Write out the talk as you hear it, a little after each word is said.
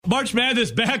March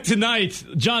Madness back tonight,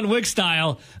 John Wick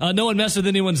style. No one mess with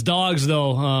anyone's dogs,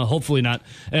 though. Hopefully not.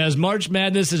 As March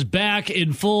Madness is back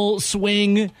in full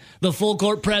swing, the full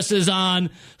court press is on.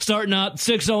 Starting out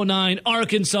 6:09,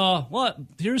 Arkansas. What?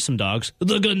 Here's some dogs.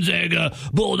 The Gonzaga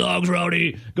Bulldogs,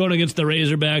 Rowdy, going against the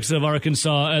Razorbacks of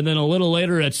Arkansas. And then a little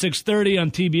later at 6:30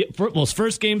 on TBS. Well,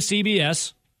 first game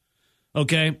CBS.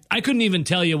 Okay, I couldn't even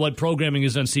tell you what programming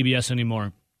is on CBS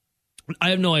anymore. I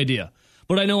have no idea.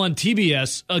 But I know on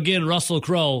TBS, again, Russell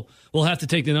Crowe will have to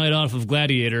take the night off of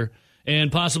Gladiator, and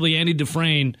possibly Andy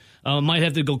Dufresne might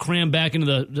have to go cram back into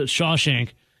the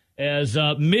Shawshank as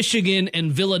Michigan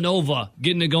and Villanova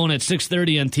getting it going at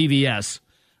 6:30 on TBS.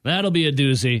 That'll be a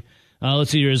doozy.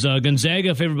 Let's see, here's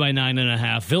Gonzaga favored by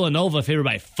 9.5. Villanova favored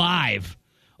by 5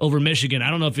 over Michigan. I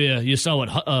don't know if you saw what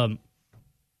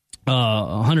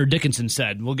Hunter Dickinson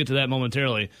said. We'll get to that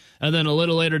momentarily. And then a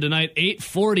little later tonight,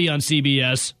 8:40 on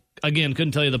CBS. Again,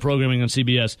 couldn't tell you the programming on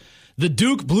CBS. The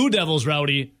Duke Blue Devils,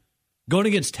 Rowdy, going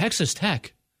against Texas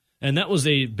Tech. And that was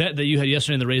a bet that you had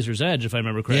yesterday in the Razor's Edge, if I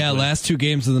remember correctly. Yeah, last 2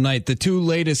 games of the night. The 2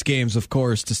 latest games, of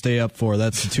course, to stay up for.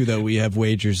 That's the 2 that we have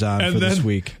wagers on this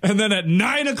week. And then at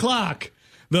 9 o'clock,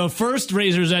 the first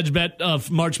Razor's Edge bet of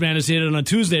March Madness, he did it on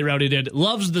Tuesday, Rowdy did,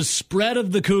 loves the spread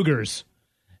of the Cougars.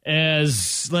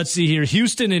 As, let's see here,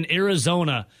 Houston and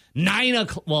Arizona,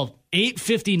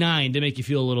 8:59 to make you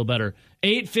feel a little better.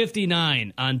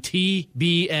 8:59 on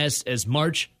TBS as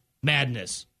March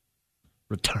Madness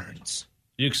returns.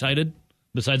 You excited?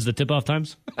 Besides the tip-off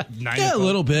times? Yeah, a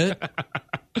little bit.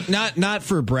 Not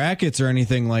for brackets or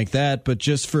anything like that, but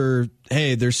just for,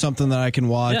 hey, there's something that I can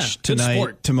watch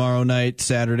tonight, tomorrow night,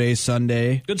 Saturday,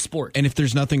 Sunday. Good sport. And if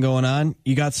there's nothing going on,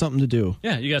 you got something to do.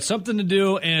 Yeah, you got something to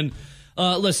do, and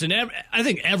listen, I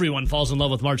think everyone falls in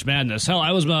love with March Madness. Hell,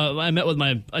 I met with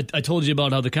I told you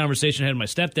about how the conversation I had with my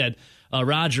stepdad,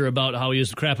 Roger, about how he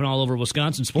was crapping all over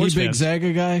Wisconsin sports fans. He's a big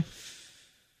Zaga guy?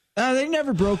 They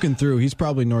never broken through. He's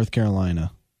probably North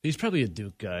Carolina. He's probably a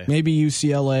Duke guy. Maybe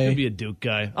UCLA. Maybe a Duke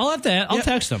guy. I'll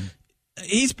text him.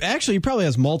 He probably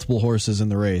has multiple horses in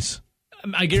the race.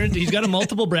 I guarantee he's got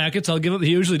multiple brackets. I'll give him. He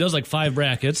usually does like 5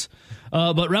 brackets.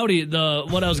 But Rowdy,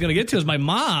 what I was going to get to is my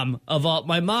mom,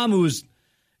 who's,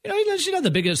 she's not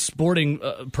the biggest sporting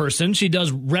person. She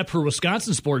does rep her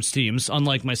Wisconsin sports teams,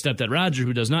 unlike my stepdad Roger,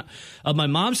 who does not. My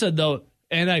mom said, though,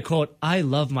 and I quote, "I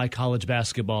love my college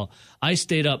basketball. I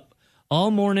stayed up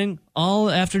all morning, all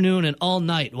afternoon, and all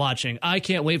night watching. I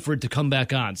can't wait for it to come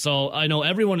back on." So I know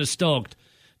everyone is stoked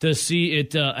to see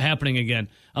it happening again.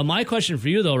 My question for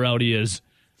you, though, Rowdy, is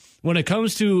when it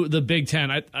comes to the Big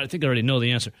Ten, I think I already know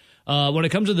the answer. When it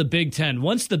comes to the Big Ten,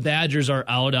 once the Badgers are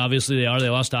out, obviously they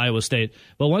lost to Iowa State,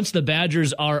 but once the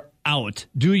Badgers are out,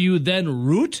 do you then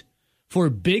root for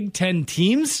Big Ten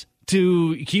teams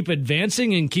to keep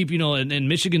advancing and keep, in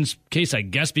Michigan's case, I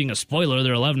guess being a spoiler,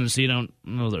 they're 11 and seed, I don't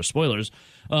know they're spoilers,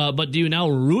 but do you now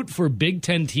root for Big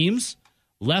Ten teams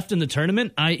left in the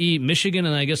tournament, i.e. Michigan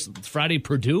and I guess Friday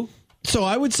Purdue? So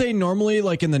I would say normally,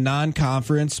 like in the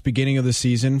non-conference beginning of the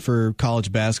season for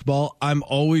college basketball, I'm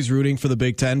always rooting for the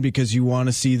Big Ten because you want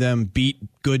to see them beat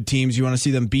good teams. You want to see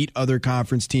them beat other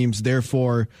conference teams.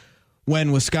 Therefore,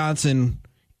 when Wisconsin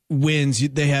wins,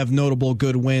 they have notable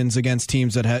good wins against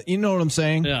teams that have, you know what I'm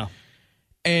saying? Yeah.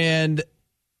 And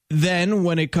then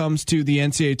when it comes to the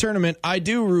NCAA tournament, I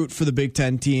do root for the Big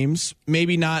Ten teams.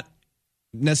 Maybe not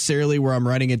necessarily where I'm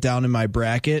writing it down in my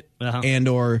bracket and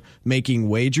or making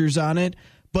wagers on it.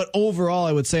 But overall,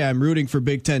 I would say I'm rooting for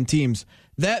Big Ten teams.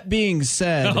 That being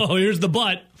said... Oh, here's the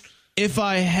but. If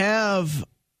I have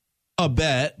a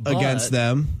bet against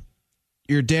them,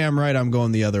 you're damn right I'm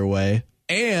going the other way.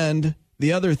 And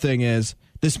the other thing is,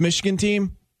 this Michigan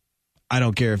team, I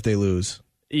don't care if they lose.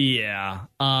 Yeah.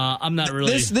 I'm not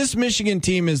really... This Michigan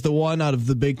team is the one out of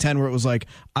the Big Ten where it was like,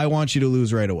 I want you to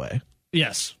lose right away.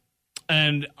 Yes.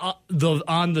 And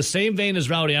on the same vein as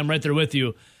Rowdy, I'm right there with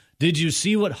you. Did you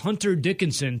see what Hunter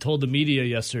Dickinson told the media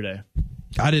yesterday?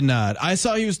 I did not. I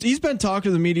saw he's been talking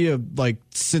to the media like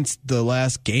since the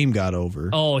last game got over.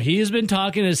 Oh, he's been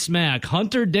talking his smack.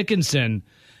 Hunter Dickinson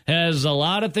has a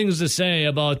lot of things to say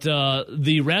about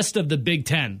the rest of the Big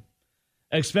Ten,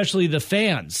 especially the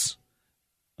fans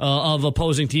of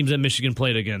opposing teams that Michigan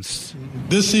played against.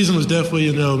 This season was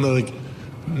definitely,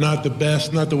 not the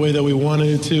best, not the way that we wanted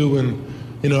it to,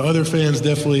 and other fans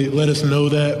definitely let us know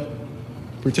that,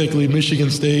 particularly Michigan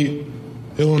State,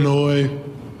 Illinois,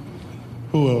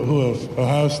 who else?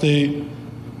 Ohio State,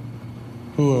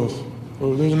 who else?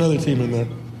 Oh, there's another team in there.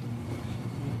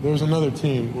 There was another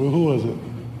team. Who was it?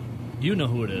 You know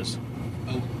who it is.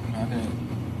 Oh, my bad.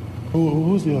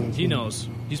 Who's the other team? He knows.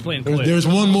 He's playing quick. There's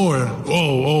one more.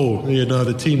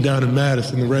 The team down in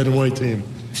Madison, the red and white team.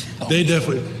 they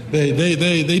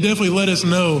definitely let us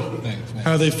know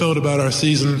how they felt about our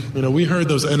season. You know, we heard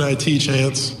those NIT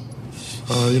chants.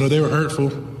 You know, they were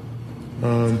hurtful.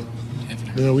 You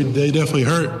know, they definitely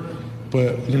hurt.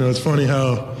 But, you know, it's funny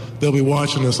how they'll be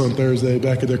watching us on Thursday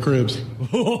back at their cribs.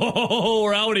 Oh,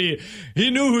 Rowdy. He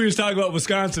knew who he was talking about,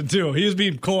 Wisconsin, too. He was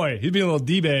being coy. He's being a little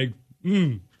D-bag.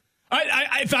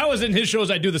 If I was in his shows,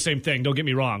 I'd do the same thing. Don't get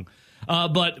me wrong.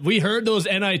 But we heard those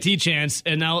NIT chants,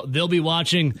 and now they'll be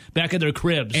watching back at their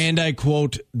cribs. And I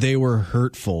quote, they were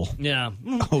hurtful. Yeah.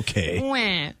 Okay.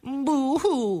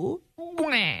 Boo-hoo.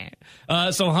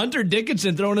 So Hunter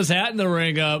Dickinson throwing his hat in the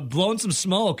ring, blowing some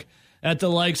smoke at the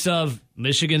likes of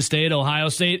Michigan State, Ohio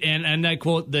State, and I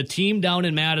quote, the team down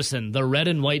in Madison, the red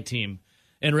and white team,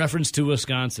 in reference to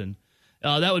Wisconsin.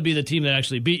 That would be the team that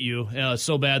actually beat you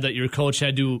so bad that your coach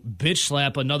had to bitch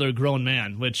slap another grown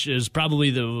man, which is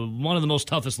probably one of the most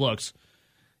toughest looks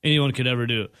anyone could ever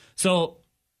do. So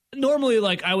normally,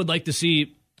 like, I would like to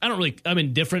see, I'm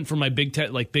indifferent for my Big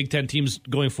Ten teams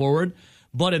going forward.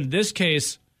 But in this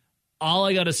case, all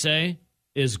I got to say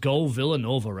is go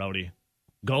Villanova, Rowdy.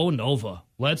 Go Nova.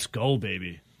 Let's go,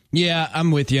 baby. Yeah,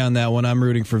 I'm with you on that one. I'm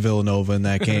rooting for Villanova in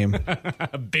that game.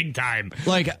 Big time.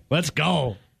 Like, let's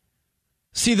go.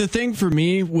 See, the thing for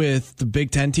me with the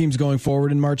Big Ten teams going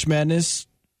forward in March Madness,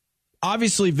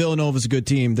 obviously Villanova's a good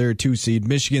team. They're a 2 seed.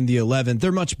 Michigan, the 11th.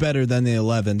 They're much better than the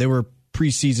 11. They were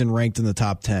preseason ranked in the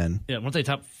top 10. Yeah, weren't they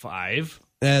top 5?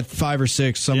 At 5 or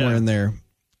 6, somewhere in there.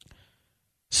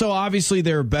 So obviously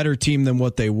they're a better team than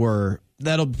what they were.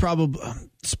 That'll probably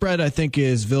spread, I think,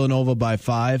 is Villanova by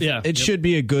 5. Yeah, it should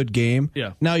be a good game.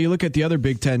 Yeah. Now you look at the other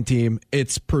Big Ten team,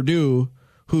 it's Purdue,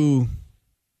 who,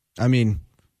 I mean,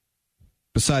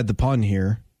 beside the pun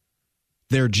here,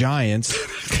 they're giants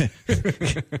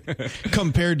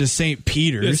compared to St.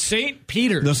 Peter's. The St.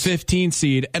 Peter's. The 15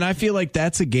 seed. And I feel like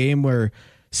that's a game where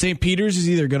St. Peter's is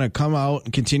either going to come out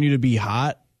and continue to be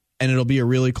hot, and it'll be a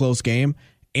really close game,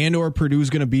 and or Purdue's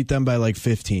going to beat them by like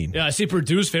 15. Yeah, I see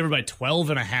Purdue's favored by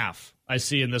 12.5. I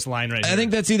see in this line right here. I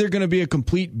think that's either going to be a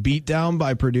complete beatdown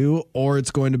by Purdue, or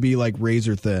it's going to be like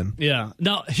razor thin. Yeah.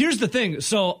 Now, here's the thing.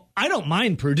 So I don't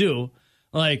mind Purdue.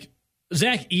 Like,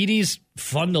 Zach Edey's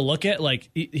fun to look at. Like,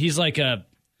 he's like a,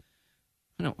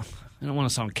 I don't want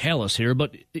to sound callous here,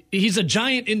 but he's a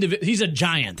giant he's a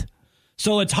giant.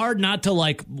 So it's hard not to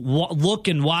like look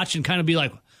and watch and kind of be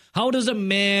like, how does a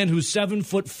man who's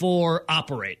 7'4"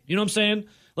 operate? You know what I'm saying?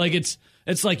 Like, it's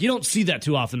like you don't see that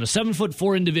too often. A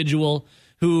 7'4" individual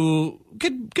who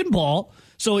can ball.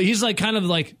 So he's like kind of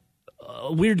like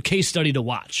a weird case study to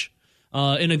watch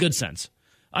in a good sense.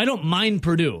 I don't mind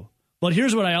Purdue. But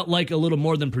here's what I like a little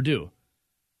more than Purdue.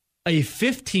 A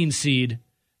 15 seed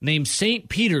named St.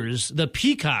 Peter's, the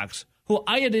Peacocks, who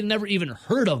I had never even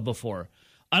heard of before.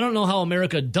 I don't know how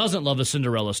America doesn't love a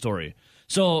Cinderella story.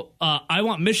 So I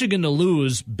want Michigan to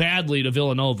lose badly to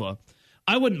Villanova.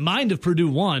 I wouldn't mind if Purdue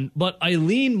won, but I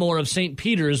lean more of St.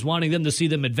 Peter's wanting them to see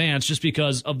them advance just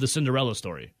because of the Cinderella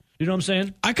story. You know what I'm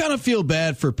saying? I kind of feel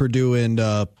bad for Purdue and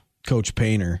Coach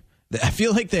Painter. I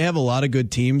feel like they have a lot of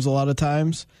good teams a lot of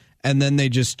times, and then they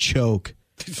just choke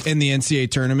in the NCAA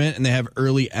tournament, and they have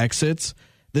early exits.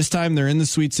 This time they're in the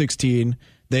Sweet 16.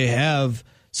 They have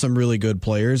some really good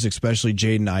players, especially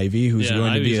Jaden Ivey, who's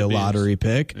going to be a lottery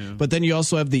pick. Yeah. But then you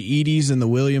also have the Edeys and the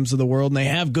Williams of the world, and they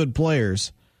have good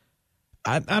players.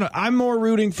 I'm more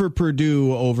rooting for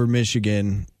Purdue over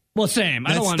Michigan. Well, same.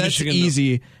 I don't want Michigan. That's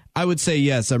easy. I would say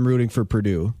yes, I'm rooting for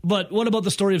Purdue. But what about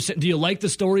the story of? Do you like the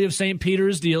story of St.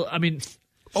 Peter's?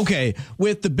 Okay,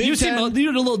 with the Big Ten,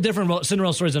 you're a little different about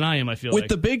Cinderella stories than I am. I feel with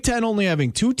the Big Ten only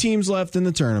having 2 teams left in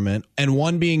the tournament, and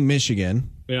one being Michigan.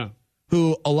 Yeah.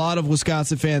 Who a lot of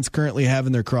Wisconsin fans currently have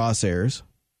in their crosshairs.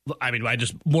 I mean, I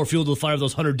just more fuel to the fire of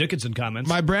those Hunter Dickinson comments.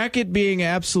 My bracket being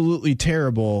absolutely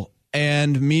terrible,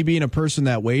 and me being a person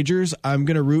that wagers, I'm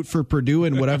going to root for Purdue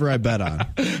in whatever I bet on.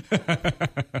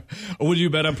 Would you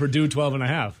bet on Purdue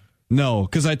 12.5? No,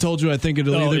 because I told you I think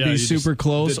it'll either be super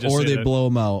close or they blow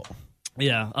them out.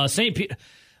 Yeah, St. Pete.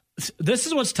 This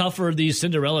is what's tough for these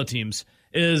Cinderella teams.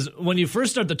 Is when you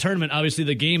first start the tournament, obviously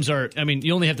the games are,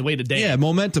 you only have to wait a day. Yeah,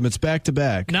 momentum. It's back to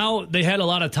back. Now they had a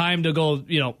lot of time to go,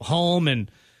 home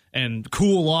and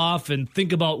cool off and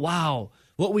think about, wow,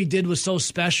 what we did was so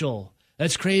special.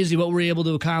 That's crazy what we were able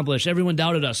to accomplish. Everyone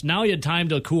doubted us. Now you had time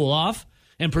to cool off,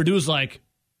 and Purdue's like,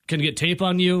 can get tape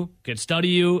on you, can study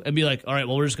you, and be like, all right,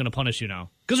 well, we're just going to punish you now.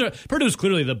 Because Purdue's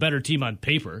clearly the better team on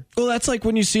paper. Well, that's like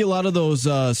when you see a lot of those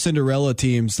Cinderella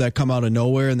teams that come out of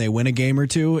nowhere and they win a game or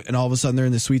two, and all of a sudden they're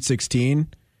in the Sweet 16.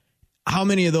 how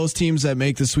many of those teams that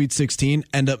make the Sweet 16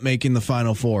 end up making the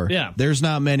Final Four? Yeah. There's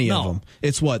not many of them.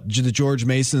 It's what, the George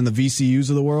Mason and the VCUs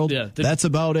of the world? Yeah. That's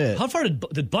about it. How far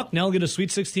did Bucknell get a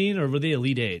Sweet 16, or were they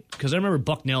Elite 8? Because I remember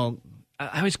Bucknell,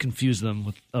 I always confuse them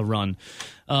with a run.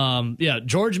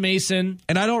 George Mason.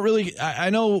 And I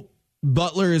know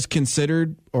Butler is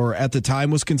considered, or at the time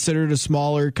was considered, a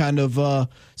smaller kind of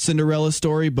Cinderella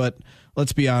story, but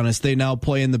let's be honest, they now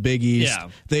play in the Big East. Yeah.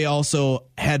 They also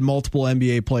had multiple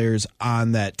NBA players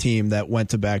on that team that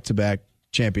went to back-to-back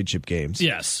championship games.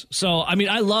 Yes. So, I mean,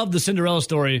 I love the Cinderella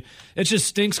story. It just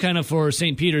stinks kind of for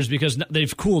St. Peter's because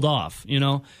they've cooled off, you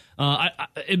know?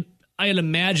 I'd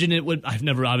imagine it would, I've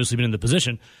never obviously been in the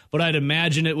position, but I'd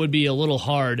imagine it would be a little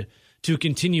hard to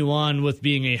continue on with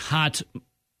being a hot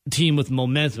team with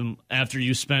momentum after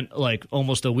you spent like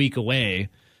almost a week away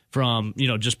from, you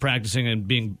know, just practicing and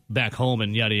being back home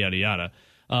and yada, yada, yada.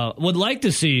 Would like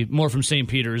to see more from St.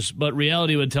 Peter's, but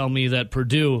reality would tell me that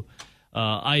Purdue,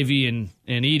 Ivy, and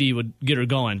Edey would get her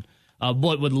going.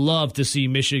 But would love to see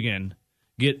Michigan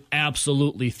get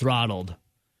absolutely throttled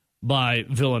by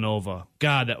Villanova.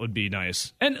 God, that would be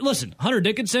nice. And listen, Hunter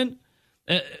Dickinson,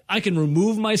 I can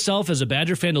remove myself as a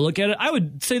Badger fan to look at it. I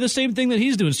would say the same thing that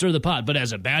he's doing, stir the pot. But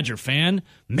as a Badger fan,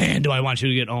 man, do I want you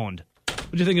to get owned.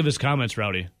 What do you think of his comments,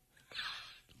 Rowdy?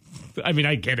 I mean,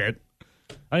 I get it.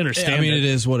 I understand. I mean, it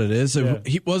is what it is. Yeah.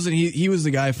 He was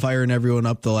the guy firing everyone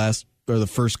up the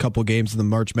first couple games of the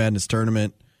March Madness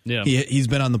tournament. Yeah. He's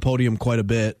been on the podium quite a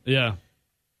bit. Yeah.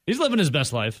 He's living his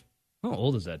best life. How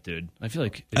old is that dude? I feel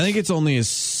like I think it's only his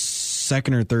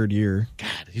second or third year.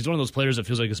 God, he's one of those players that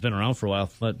feels like it's been around for a while.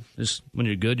 But just when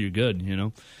you're good, you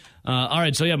know. All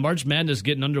right, so yeah, March Madness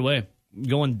getting underway,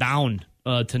 going down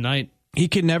tonight. He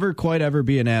can never quite ever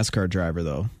be a NASCAR driver,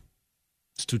 though.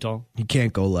 It's too tall. He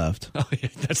can't go left. Oh, yeah,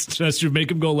 that's true. Make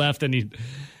him go left, and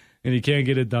he can't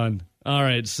get it done. All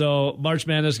right, so March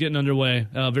Madness getting underway.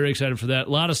 Very excited for that. A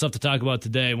lot of stuff to talk about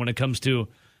today when it comes to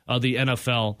the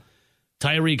NFL.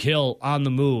 Tyreek Hill on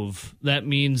the move. That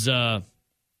means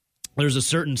there's a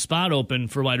certain spot open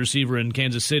for wide receiver in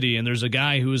Kansas City, and there's a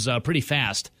guy who's pretty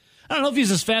fast. I don't know if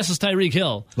he's as fast as Tyreek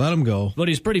Hill. Let him go. But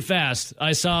he's pretty fast.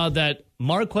 I saw that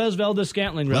Marquez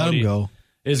Valdes-Scantling, Let him go.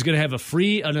 is going to have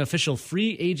an official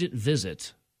free agent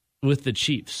visit with the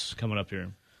Chiefs coming up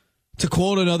here. To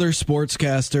quote another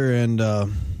sportscaster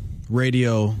and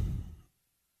radio,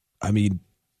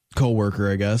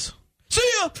 co-worker, I guess. See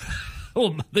ya!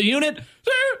 Oh, the unit?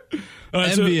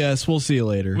 MVS, we'll see you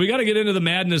later. We got to get into the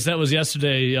madness that was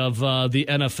yesterday of the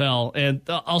NFL, and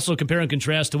also compare and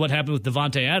contrast to what happened with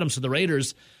Devontae Adams to the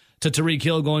Raiders, to Tyreek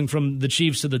Hill going from the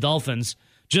Chiefs to the Dolphins.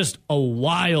 Just a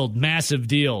wild, massive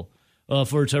deal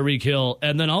for Tyreek Hill.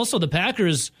 And then also the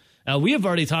Packers, we have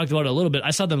already talked about it a little bit.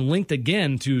 I saw them linked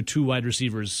again to two wide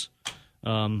receivers.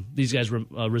 These guys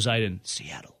reside in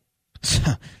Seattle.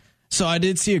 So I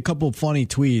did see a couple of funny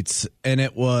tweets, and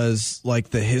it was like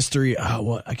the history.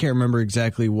 I can't remember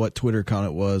exactly what Twitter account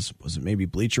it was. Was it maybe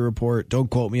Bleacher Report?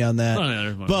 Don't quote me on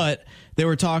that. But they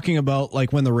were talking about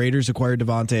like when the Raiders acquired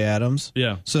Devontae Adams.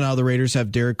 Yeah. So now the Raiders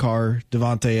have Derek Carr,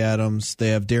 Devontae Adams. They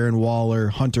have Darren Waller,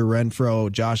 Hunter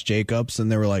Renfrow, Josh Jacobs, and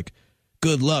they were like,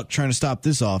 "Good luck trying to stop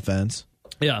this offense."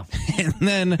 Yeah. And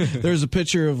then there's a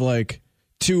picture of like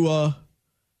Tua,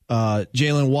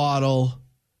 Jalen Waddle,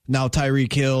 now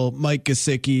Tyreek Hill, Mike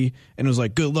Gesicki, and it was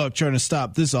like, good luck trying to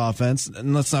stop this offense.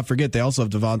 And let's not forget, they also have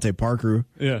Devontae Parker,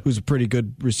 who's a pretty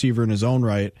good receiver in his own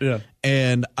right. Yeah.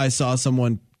 And I saw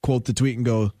someone quote the tweet and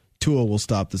go, Tua will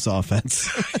stop this offense.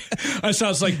 I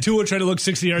saw it's like Tua trying to look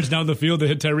 60 yards down the field to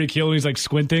hit Tyreek Hill, and he's like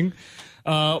squinting.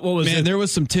 What was it? There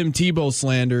was some Tim Tebow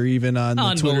slander even on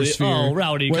the Twitter sphere. Oh,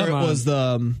 Rowdy, where come on. It was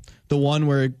the one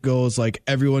where it goes like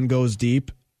everyone goes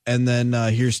deep. And then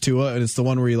here's Tua, and it's the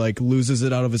one where he like loses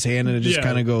it out of his hand, and it just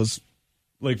kind of goes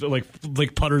like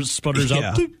sputters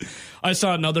up. I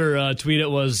saw another tweet. It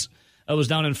was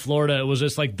down in Florida. It was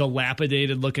just like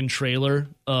dilapidated looking trailer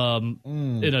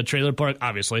in a trailer park,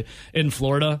 obviously in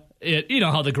Florida. You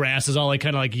know how the grass is all like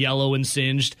kind of like yellow and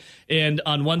singed, and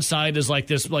on one side is like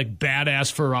this like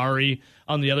badass Ferrari.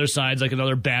 On the other side is like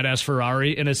another badass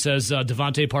Ferrari, and it says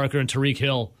Devontae Parker and Tyreek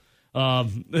Hill.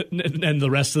 And the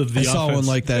rest of the I saw one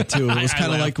like that too. It was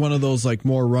kind of like one of those like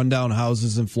more rundown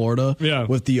houses in Florida,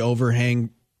 with the overhang.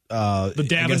 The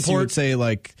Davenport, I guess you would say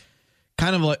like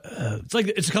kind of like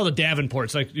it's called a Davenport.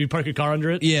 It's like you park your car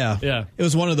under it. Yeah. It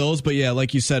was one of those, but yeah,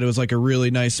 like you said, it was like a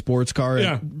really nice sports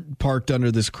car parked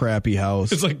under this crappy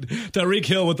house. It's like Tyreek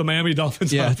Hill with the Miami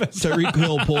Dolphins. Offense. Tyreek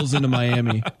Hill pulls into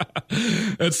Miami.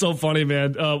 It's so funny,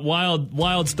 man.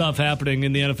 Wild stuff happening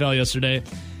in the NFL yesterday.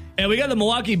 And we got the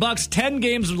Milwaukee Bucks, 10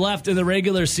 games left in the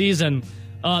regular season.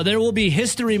 There will be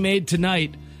history made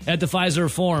tonight at the Pfizer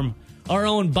Forum. Our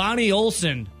own Bonnie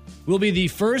Olsen will be the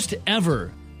first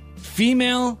ever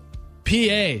female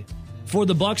PA for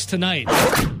the Bucks tonight.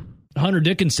 Hunter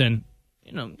Dickinson,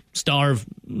 star of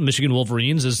Michigan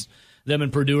Wolverines, is them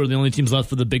and Purdue are the only teams left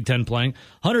for the Big Ten playing.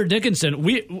 Hunter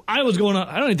Dickinson, I was going on,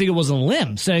 I don't even think it was a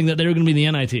limb saying that they were going to be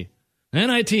the NIT.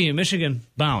 NIT, Michigan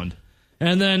bound.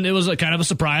 And then it was kind of a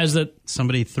surprise that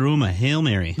somebody threw him a Hail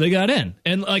Mary. They got in.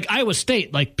 And Iowa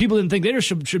State, people didn't think they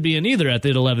should be in either at the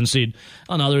 11 seed.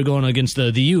 Oh, now they're going against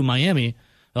the U, Miami,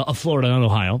 of Florida and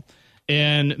Ohio.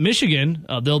 And Michigan,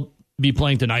 they'll be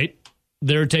playing tonight.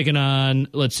 They're taking on,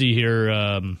 let's see here,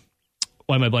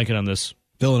 why am I blanking on this?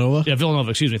 Villanova? Yeah, Villanova,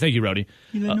 excuse me. Thank you, Rowdy.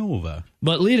 Villanova.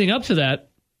 But leading up to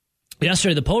that,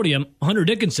 yesterday at the podium, Hunter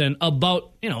Dickinson,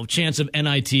 about, chance of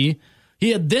NIT, he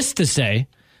had this to say,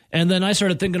 and then I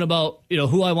started thinking about,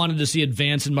 who I wanted to see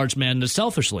advance in March Madness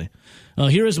selfishly.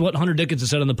 Here is what Hunter Dickinson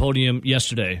said on the podium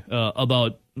yesterday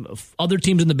about other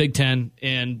teams in the Big Ten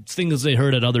and things they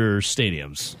heard at other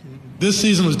stadiums. This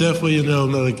season was definitely,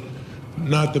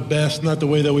 not the best, not the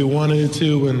way that we wanted it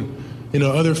to, and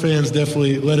other fans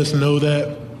definitely let us know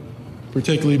that,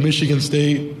 particularly Michigan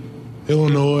State,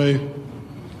 Illinois,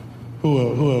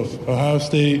 who else? Ohio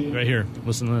State. Right here.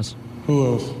 Listen to this. Who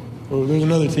else? Oh, there's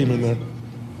another team in there.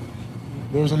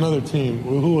 There was another team.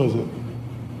 Who was it?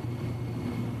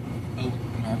 Oh,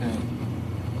 okay.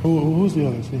 Who's the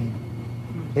other team?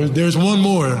 There's one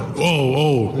more.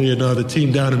 The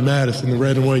team down in Madison, the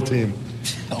red and white team.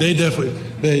 They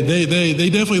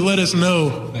definitely let us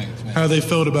know how they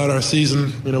felt about our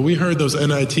season. We heard those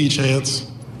NIT chants.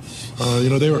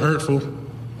 They were hurtful.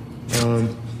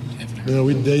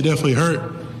 They definitely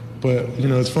hurt. But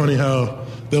it's funny how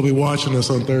they'll be watching us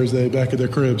on Thursday back at their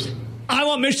cribs. I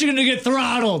want Michigan to get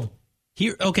throttled.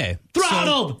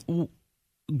 Throttled. So,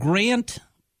 Grant,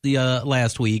 the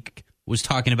last week, was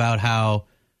talking about how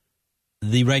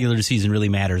the regular season really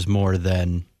matters more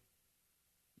than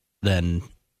the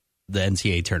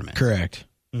NCAA tournament. Correct.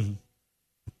 Mm-hmm.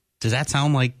 Does that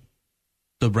sound like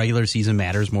the regular season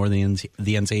matters more than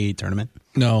the NCAA tournament?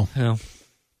 No. Yeah.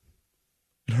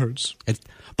 It hurts.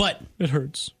 But it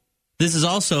hurts. This is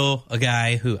also a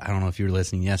guy who, I don't know if you were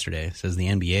listening yesterday, says the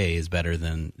NBA is better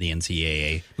than the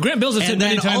NCAA. Grant Bills has said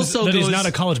many times that he's not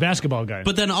a college basketball guy.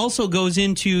 But then also goes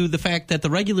into the fact that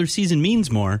the regular season means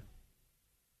more.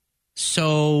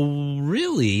 So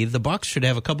really, the Bucks should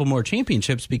have a couple more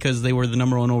championships because they were the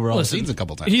number one overall seeds a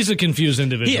couple times. He's a confused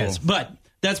individual. He is, but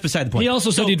that's beside the point. He also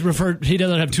said he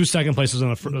doesn't have two second places on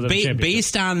the championship.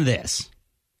 Based on this,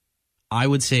 I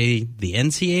would say the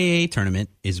NCAA tournament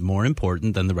is more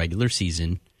important than the regular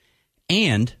season,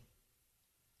 and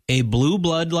a blue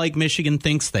blood like Michigan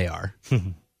thinks they are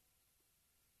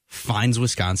finds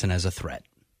Wisconsin as a threat.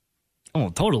 Oh,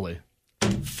 totally.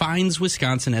 Finds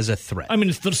Wisconsin as a threat. I mean,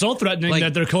 it's so threatening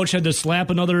that their coach had to slap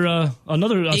another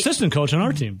assistant coach on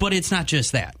our team. But it's not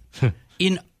just that.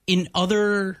 In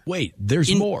other... Wait,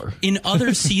 there's more. In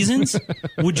other seasons,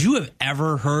 would you have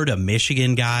ever heard a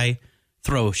Michigan guy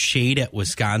throw shade at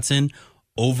Wisconsin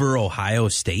over Ohio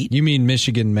State? You mean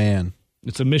Michigan man.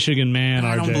 It's a Michigan man,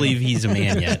 I RJ. don't believe he's a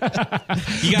man yet.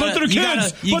 But they're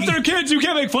kids. They're kids. You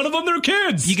can't make fun of them. They're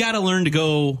kids. You got to learn to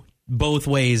go both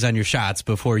ways on your shots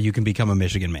before you can become a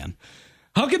Michigan man.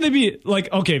 How can they be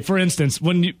for instance,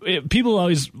 when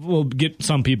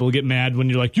some people get mad when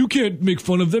you're like, you can't make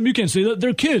fun of them. You can't say that.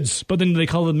 They're kids. But then they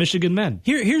call them Michigan men.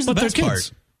 Here's the best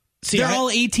part. See, they're all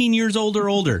 18 years old or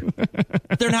older.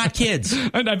 They're not kids.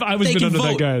 And I've always been under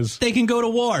that, guys. They can go to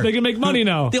war. They can make money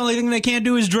now. The only thing they can't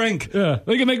do is drink. Yeah,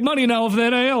 they can make money now with the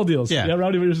NIL deals. Yeah,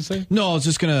 Rowdy, what were you saying? No, I was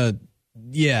just going to...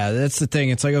 Yeah, that's the thing.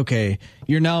 It's like, okay,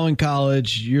 you're now in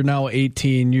college. You're now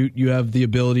 18. You have the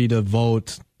ability to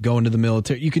vote, go into the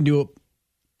military. You can do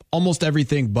almost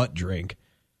everything but drink.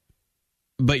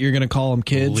 But you're going to call them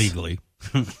kids? Legally.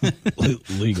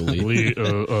 Legally.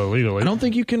 I don't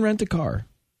think you can rent a car.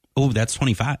 Oh, that's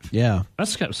 25. Yeah.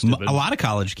 That's kind of stupid. A lot of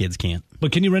college kids can't.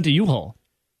 But can you rent a U-Haul?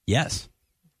 Yes.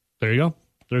 There you go.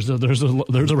 There's a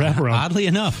wraparound. Oddly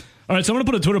enough. All right, so I'm going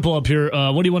to put a Twitter poll up here.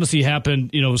 What do you want to see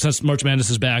happen, since March Madness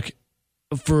is back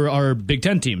for our Big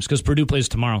Ten teams? Because Purdue plays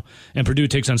tomorrow, and Purdue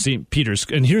takes on St. Peter's.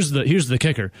 And here's the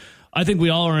kicker. I think we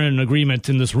all are in agreement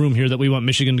in this room here that we want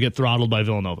Michigan to get throttled by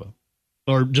Villanova.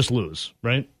 Or just lose,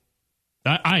 right?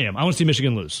 I am. I want to see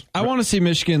Michigan lose. I want to see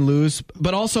Michigan lose,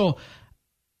 but also...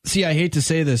 See, I hate to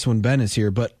say this when Ben is here,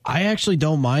 but I actually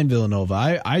don't mind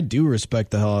Villanova. I do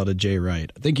respect the hell out of Jay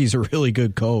Wright. I think he's a really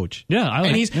good coach. Yeah,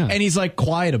 and he's like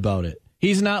quiet about it.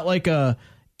 He's not like a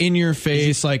in your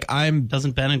face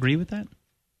Doesn't Ben agree with that?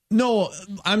 No,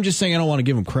 I'm just saying I don't want to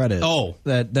give him credit. Oh,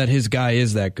 that his guy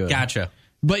is that good. Gotcha.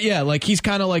 But yeah, like he's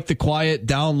kind of like the quiet,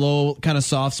 down low, kind of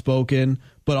soft spoken.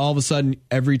 But all of a sudden,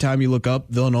 every time you look up,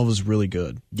 Villanova's really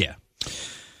good. Yeah.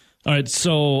 All right,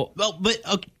 so Well, but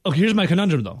okay, here's my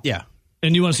conundrum though. yeah,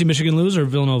 And you want to see Michigan lose or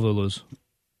Villanova lose?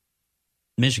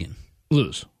 Michigan.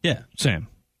 Lose. Yeah. Same.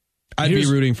 I'd be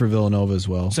rooting for Villanova as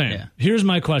well. Same. Yeah. Here's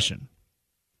my question.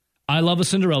 I love a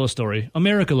Cinderella story.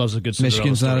 America loves a good Cinderella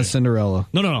Michigan's story. not a Cinderella.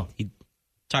 No.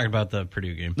 Talking about the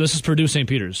Purdue game. This is Purdue St.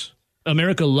 Peter's.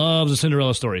 America loves a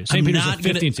Cinderella story. St. I'm Peter's not a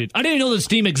 15 seed. I didn't even know this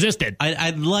team existed.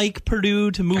 I'd like Purdue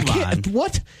to move on.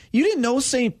 What? You didn't know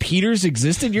St. Peter's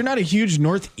existed? You're not a huge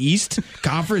Northeast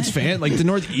Conference fan? Like the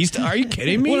Northeast? Are you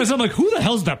kidding me? What is I'm like, who the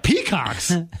hell's the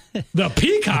Peacocks? The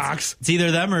Peacocks? It's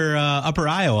either them or Upper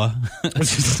Iowa.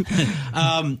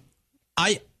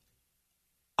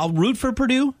 I'll root for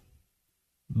Purdue,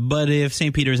 but if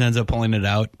St. Peter's ends up pulling it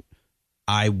out,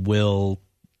 I will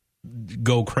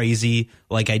go crazy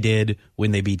like I did when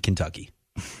they beat Kentucky.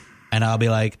 And I'll be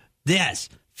like, yes,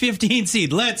 15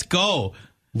 seed, let's go.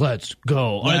 Let's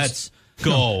go. Let's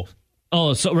go.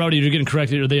 Oh, so Rowdy, you're getting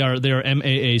corrected. They are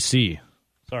MAAC.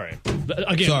 Sorry.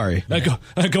 Again, Sorry.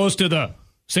 That goes to the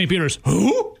St. Peter's.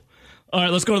 Who? All right,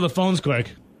 let's go to the phones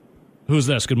quick. Who's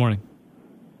this? Good morning.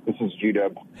 This is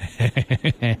G-Dub.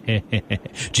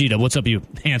 G-Dub, what's up, you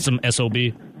handsome SOB?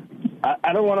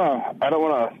 I don't want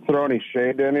to throw any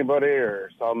shade to anybody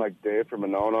or sound like Dave from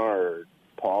Monona or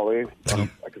Paulie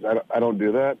because I don't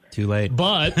do that. Too late.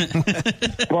 But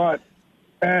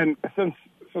And since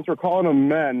we're calling them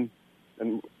men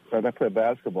and I play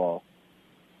basketball,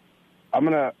 I'm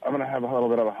gonna have a little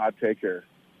bit of a hot take here.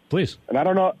 please. And I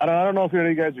don't know if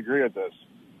any of you guys agree with this.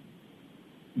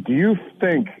 Do you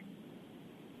think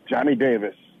Johnny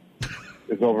Davis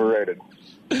is overrated?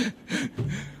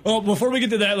 Well, before we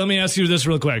get to that, let me ask you this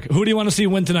real quick. Who do you want to see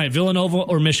win tonight, Villanova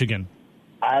or Michigan?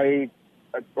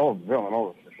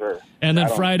 Villanova for sure. And then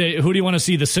Friday, who do you want to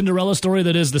see, the Cinderella story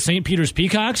that is the St. Peter's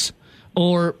Peacocks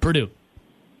or Purdue?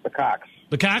 The Cox.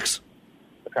 The Cox?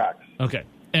 The Cox. Okay.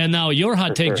 And now your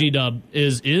hot take, sure. G-Dub,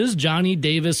 is Johnny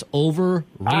Davis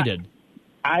overrated?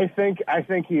 I think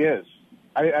he is.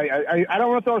 I don't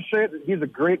want to throw shade. He's a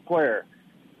great player.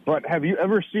 But have you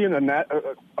ever seen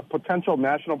a potential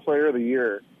national player of the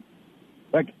year?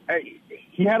 Like,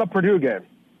 he had a Purdue game,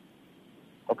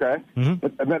 okay? Mm-hmm.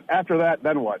 And then after that,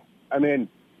 then what? I mean,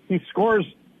 he scores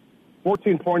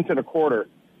 14 points in a quarter.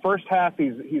 First half,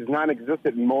 he's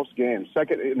non-existent in most games.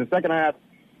 In the second half,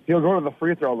 he'll go to the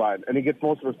free throw line, and he gets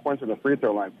most of his points from the free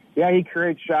throw line. Yeah, he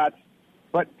creates shots,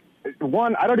 but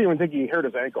one, I don't even think he hurt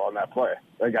his ankle on that play.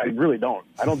 Like, I really don't.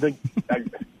 I don't think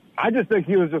I just think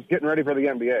he was just getting ready for the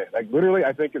NBA. Like, literally,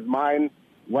 I think his mind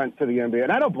went to the NBA.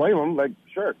 And I don't blame him. Like,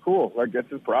 sure, cool. Like, that's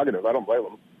his prerogative. I don't blame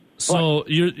him. So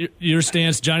your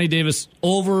stance, Johnny Davis,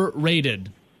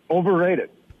 overrated. Overrated.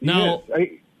 Now,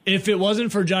 if it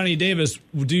wasn't for Johnny Davis,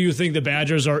 do you think the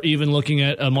Badgers are even looking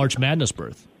at a March Madness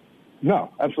berth?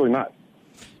 No, absolutely not.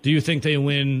 Do you think they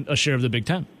win a share of the Big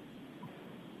Ten?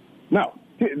 No.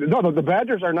 No, the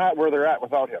Badgers are not where they're at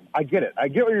without him. I get it. I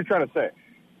get what you're trying to say.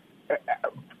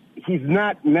 He's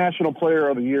not National Player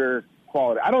of the Year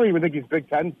quality. I don't even think he's Big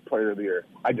Ten Player of the Year.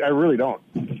 I really don't.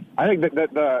 I think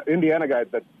that the Indiana guy,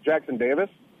 that Jackson Davis,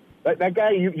 that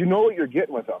guy, you know what you're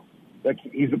getting with him. Like,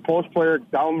 he's a post player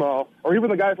down low, or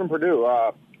even the guy from Purdue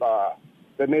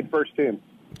that made first team.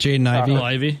 Jaden Ivey.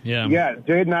 Ivy, yeah. Yeah,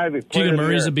 Jaden Ivey. Keegan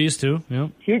Murray's a beast, too. Yeah.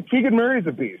 Keegan Murray's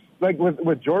a beast. Like, with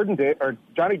or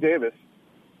Johnny Davis,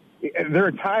 there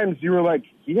are times you were like,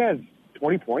 he has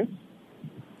 20 points.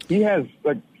 He has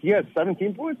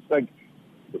 17 points. Like,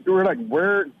 you were like,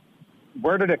 where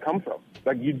did it come from?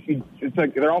 Like, it's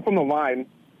like they're all from the line.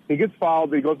 He gets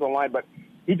fouled, he goes to the line, but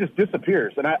he just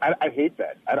disappears, and I hate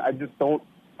that. I just don't.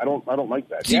 I don't like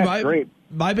that. See, great.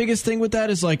 My biggest thing with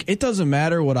that is, like, it doesn't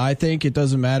matter what I think. It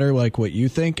doesn't matter, like, what you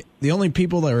think. The only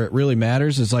people that it really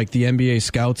matters is, like, the NBA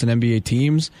scouts and NBA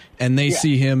teams, and they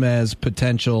see him as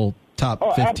potential top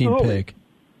 15 absolutely. pick.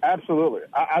 Absolutely.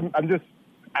 I'm just.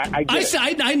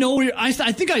 I know where I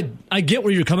think I get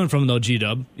where you're coming from, though,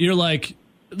 G-Dub. You're like,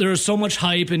 there's so much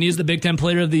hype, and he's the Big Ten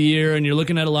Player of the Year, and you're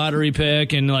looking at a lottery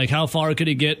pick, and, like, how far could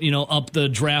he get, up the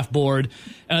draft board?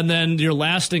 And then your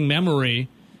lasting memory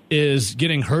is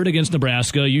getting hurt against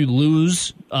Nebraska. You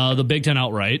lose the Big Ten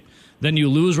outright. Then you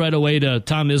lose right away to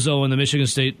Tom Izzo and the Michigan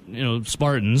State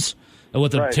Spartans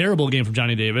with a terrible game from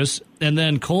Johnny Davis. And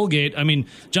then Colgate, I mean,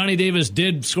 Johnny Davis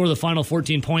did score the final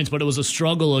 14 points, but it was a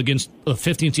struggle against a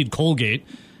 15-seed Colgate,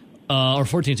 or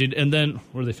 14 seed. And then,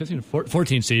 were they 15 or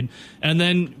 14 seed? And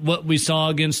then what we saw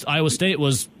against Iowa State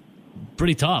was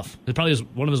pretty tough. It probably was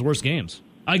one of his worst games.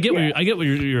 I get what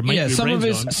your Yeah,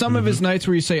 some of his nights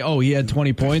where you say, "Oh, he had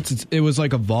 20 points," it was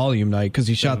like a volume night because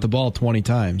he shot the ball 20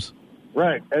 times.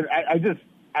 Right, and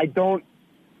I don't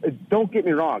get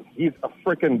me wrong. He's a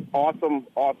freaking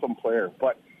awesome player,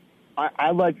 but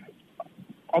I like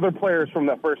other players from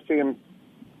that first team,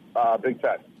 Big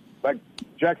Ten, like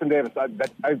Jackson Davis.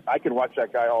 I could watch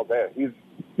that guy all day.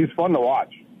 He's fun to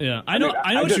watch. Yeah, I know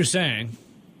what you're saying.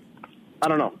 I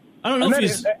don't know. If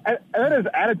he's. And then his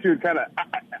attitude kind of.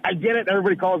 I get it.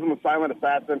 Everybody calls him a silent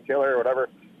assassin, killer, or whatever.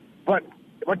 But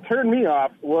what turned me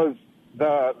off was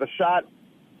the shot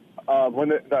when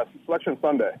the selection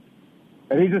Sunday,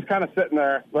 and he's just kind of sitting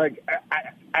there like.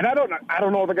 And I don't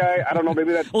know the guy. I don't know.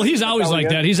 Maybe that's. Well, he's always like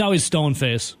that. He's always stone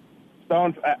face.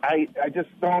 I just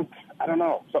don't. I don't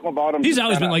know. Something about him. He's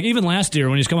always been like, even last year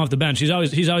when he's come off the bench, he's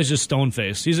always just stone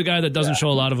faced. He's a guy that doesn't show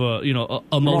a lot of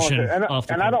emotion. Off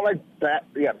the and I don't like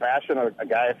bashing a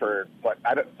guy but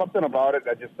something about it.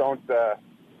 I just don't.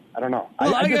 I don't know.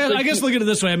 Well, I guess look at it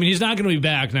this way. I mean, he's not going to be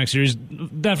back next year. He's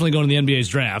definitely going to the NBA's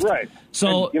draft. Right.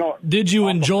 So, did you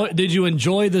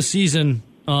enjoy the season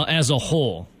as a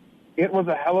whole? It was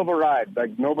a hell of a ride.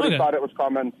 Like nobody thought it was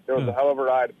coming. It was a hell of a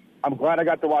ride. I'm glad I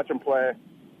got to watch him play.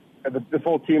 This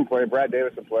whole team play, Brad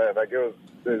Davis to play. Like it was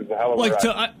a hell of a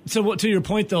ride. To your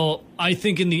point, though, I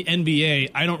think in the NBA,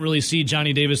 I don't really see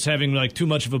Johnny Davis having like too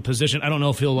much of a position. I don't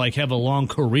know if he'll like have a long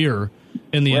career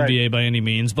in the NBA by any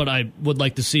means, but I would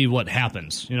like to see what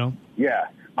happens. Yeah,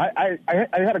 I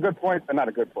had a good point, not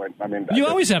a good point. I mean, you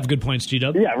always have good points,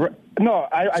 G-Dub. Yeah, no,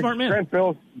 Smart man. Grant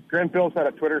Bills had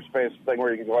a Twitter Space thing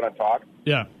where you can go on and talk.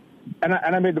 Yeah, and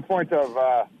I made the point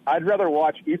of I'd rather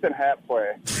watch Ethan Happ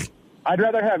play. I'd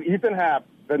rather have Ethan Happ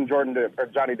than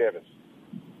Johnny Davis.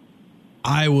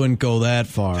 I wouldn't go that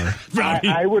far.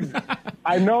 I would.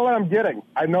 I know what I'm getting.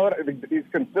 I know he's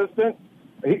consistent.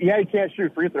 He can't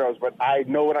shoot free throws, but I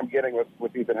know what I'm getting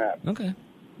with Ethan Happ. Okay.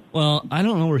 Well, I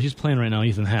don't know where he's playing right now,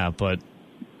 Ethan Happ, but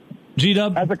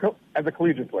G-Dub? As a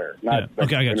collegiate player.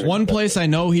 Okay, I got you. One place I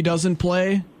know he doesn't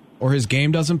play, or his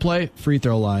game doesn't play, free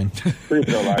throw line. Free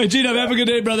throw line. Hey, G-Dub, have a good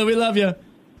day, brother. We love you.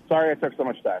 Sorry I took so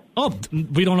much time. Oh,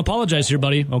 we don't apologize here,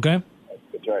 buddy, okay?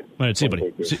 That's right. All right, see you,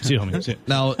 buddy. See you, homie. See you.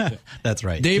 Now, that's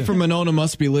right. Dave from Monona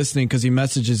must be listening because he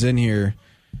messages in here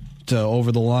to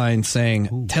Over the Line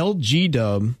saying, tell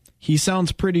G-Dub he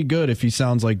sounds pretty good if he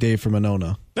sounds like Dave from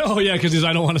Monona. Oh, yeah, because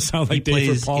I don't want to sound like Dave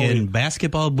plays from Paulie. in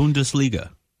basketball Bundesliga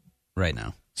right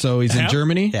now. So he's in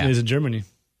Germany? Yeah. He's in Germany.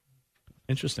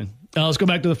 Interesting. Let's go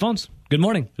back to the phones. Good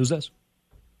morning. Who's this?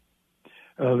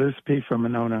 This is Pete from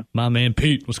Monona. My man,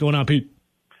 Pete. What's going on, Pete?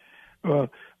 Well,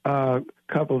 a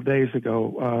couple of days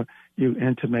ago, you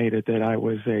intimated that I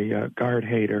was a guard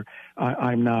hater.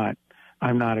 I'm not.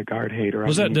 I'm not a guard hater.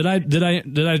 Did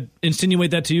I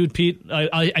insinuate that to you, Pete?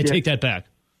 I take that back.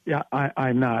 Yeah,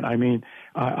 I'm not. I mean,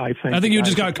 I think you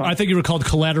were called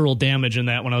collateral damage in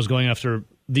that when I was going after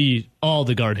all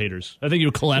the guard haters. I think you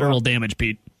were collateral damage,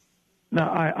 Pete. No,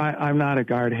 I'm not a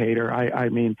guard hater. I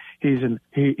mean, he's a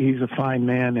fine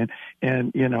man,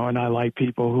 and I like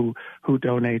people who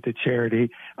donate to charity.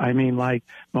 I mean, like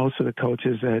most of the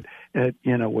coaches at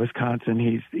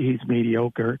Wisconsin, he's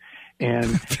mediocre, and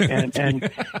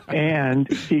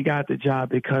he got the job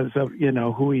because of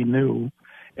who he knew,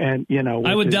 and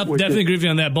I would definitely agree with you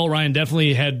on that. Bo Ryan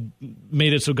definitely had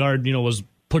made it so Gard was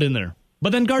put in there,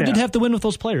 but then Gard did have to win with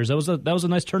those players. That was a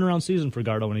nice turnaround season for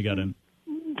Gardo when he got in.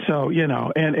 So,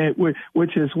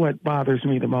 which is what bothers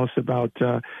me the most about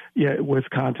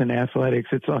Wisconsin athletics.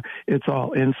 It's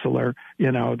all insular.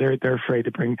 They're afraid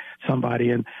to bring somebody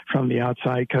in from the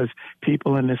outside because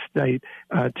people in the state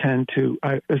tend to,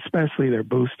 especially their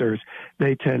boosters,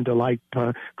 they tend to like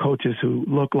coaches who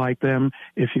look like them.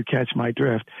 If you catch my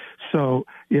drift. So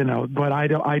but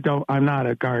I'm not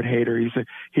a guard hater.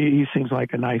 He seems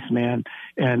like a nice man,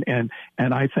 and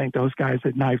I think those guys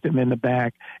that knifed him in the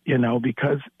back,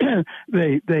 because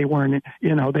they weren't,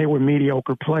 they were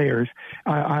mediocre players.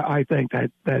 I think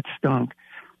that stunk.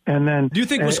 And then, do you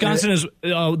think Wisconsin is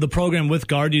the program with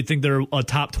Gard? Do you think they're a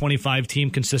top 25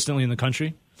 team consistently in the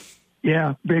country?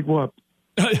 Yeah, big whoop.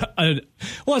 Well, I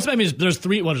mean, there's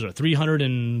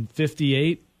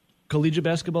 358 collegiate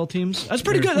basketball teams. That's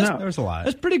pretty good. There's a lot.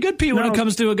 That's pretty good, Pete. When it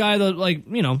comes to a guy that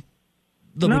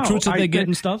the recruits that they get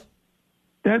and stuff.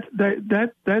 That's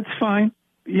fine.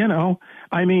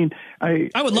 I mean, I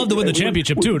would love to win the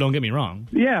championship too. Don't get me wrong.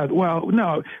 Yeah, well,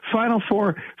 no, Final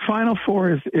Four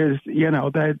is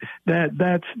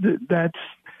that's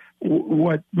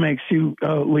what makes you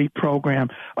elite program.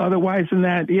 Otherwise than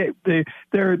that,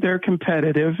 they're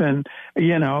competitive, and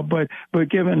but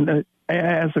given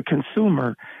as a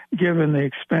consumer, given the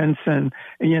expense and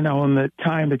and the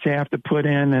time that you have to put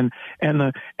in and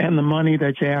the money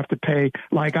that you have to pay,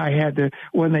 like I had to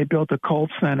when they built the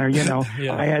Colts Center, Yeah.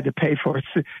 I had to pay for a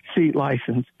seat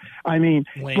license. I mean,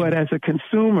 Lame. but as a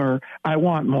consumer, I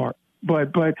want more.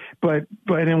 But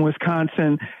in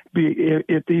Wisconsin,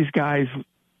 if these guys,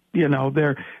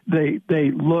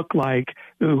 they look like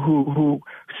who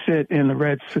sit in the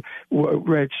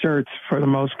red shirts for the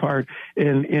most part,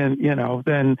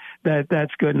 then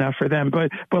that's good enough for them. But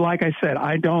like I said,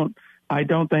 I don't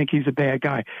think he's a bad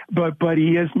guy, but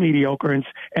he is mediocre,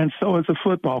 and so is a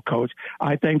football coach.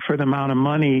 I think for the amount of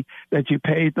money that you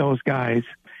paid those guys,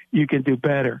 you can do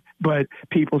better. But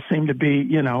people seem to be,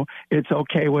 it's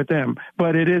okay with them.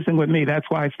 But it isn't with me. That's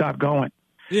why I stopped going.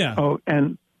 Yeah.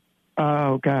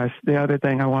 Oh, gosh, the other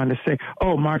thing I wanted to say.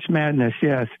 Oh, March Madness,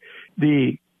 yes.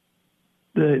 The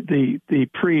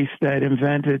priest that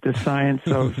invented the science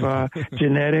of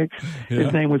genetics,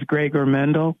 his name was Gregor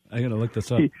Mendel. I got to look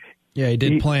this up. He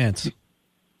did plants.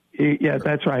 Yeah,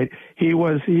 that's right. He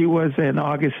was an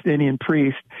Augustinian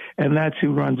priest, and that's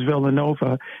who runs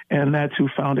Villanova, and that's who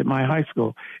founded my high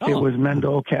school. Oh. It was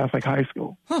Mendel Catholic High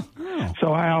School. Huh.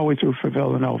 So I always root for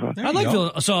Villanova. I like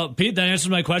Villanova. So, Pete, that answers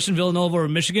my question. Villanova or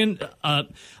Michigan?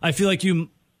 I feel like you.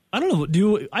 I don't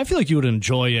know. I feel like you would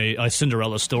enjoy a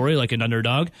Cinderella story, like an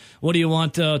underdog. What do you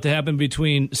want to happen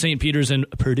between St. Peter's and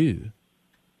Purdue?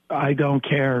 I don't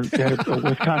care.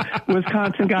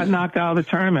 Wisconsin got knocked out of the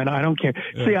tournament. I don't care.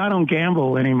 Yeah. See, I don't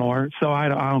gamble anymore, so I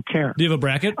don't care. Do you have a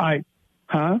bracket?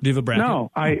 Huh? Do you have a bracket?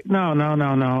 No,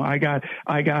 no. I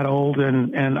got old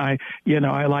and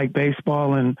I like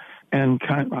baseball and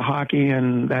kind of hockey,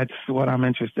 and that's what I'm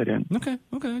interested in. Okay,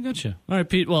 I got you. All right,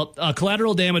 Pete. Well,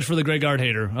 collateral damage for the Greg Gard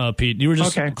hater, Pete. You were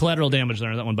just collateral damage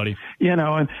there, that one, buddy. And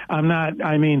I'm not.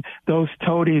 I mean, those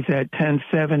toadies at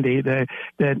 1070 that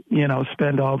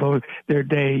spend all their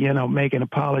day making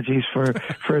apologies for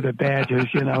the Badgers.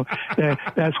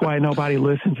 That's why nobody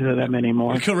listens to them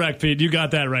anymore. Correct, Pete. You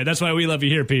got that right. That's why we love you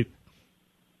here, Pete.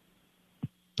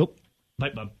 Oh, bye,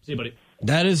 bub. See you, buddy.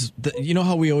 That is,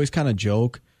 how we always kind of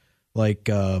joke. Like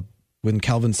when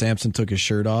Kelvin Sampson took his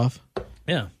shirt off.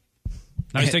 Yeah.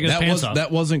 Now he's taking his pants off.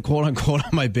 That wasn't quote unquote on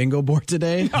my bingo board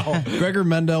today. No. Gregor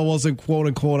Mendel wasn't quote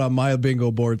unquote on my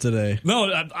bingo board today. No.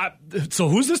 So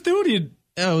who's this dude?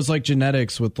 Yeah, it was like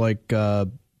genetics with I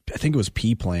think it was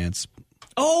pea plants.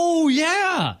 Oh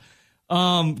yeah.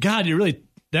 God, you really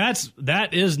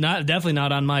that is definitely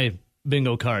not on my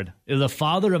bingo card. The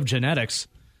father of genetics.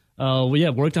 We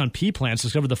have worked on pea plants,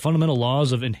 discovered the fundamental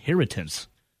laws of inheritance.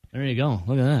 There you go.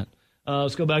 Look at that.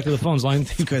 Let's go back to the phones line.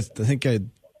 That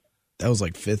was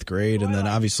like fifth grade, and then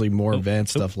obviously more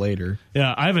advanced stuff later.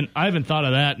 Yeah, I haven't thought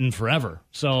of that in forever.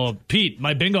 So, Pete,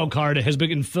 my bingo card has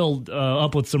been filled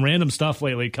up with some random stuff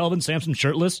lately. Kelvin Sampson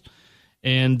shirtless,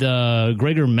 and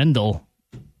Gregor Mendel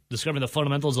discovering the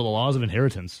fundamentals of the laws of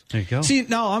inheritance. There you go. See,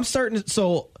 now I'm starting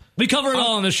to... we cover it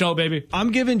all on this show, baby.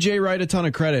 I'm giving Jay Wright a ton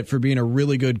of credit for being a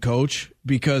really good coach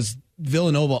because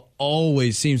Villanova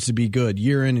always seems to be good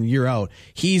year in and year out.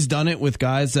 He's done it with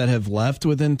guys that have left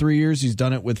within 3 years. He's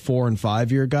done it with 4 and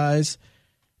 5 year guys,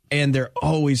 and they're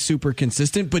always super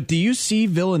consistent. But do you see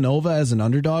Villanova as an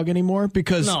underdog anymore?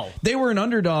 Because they were an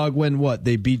underdog when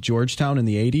they beat Georgetown in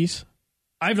the 80s?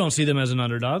 I don't see them as an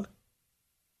underdog.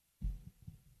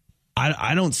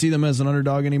 I don't see them as an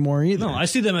underdog anymore either. No, I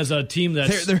see them as a team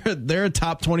that's... They're a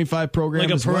top 25 program, like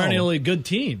a perennially good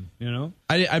team,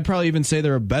 I'd probably even say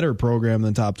they're a better program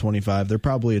than top 25. They're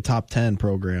probably a top 10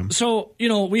 program. So,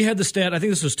 we had the stat, I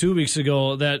think this was 2 weeks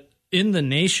ago, that in the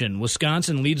nation,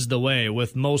 Wisconsin leads the way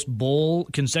with most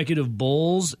consecutive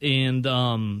bowls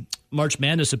and March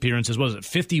Madness appearances. What was it,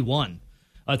 51?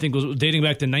 I think was dating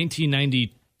back to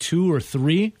 1992 or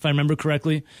 3, if I remember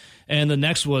correctly. And the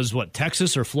next was,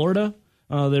 Texas or Florida?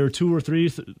 There were 2 or 3,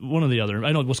 one or the other.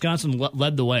 I know Wisconsin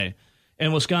led the way.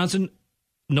 And Wisconsin,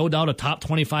 no doubt a top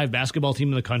 25 basketball team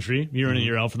in the country, year in and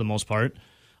year out for the most part.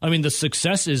 I mean, the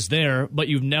success is there, but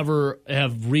you've never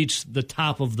have reached the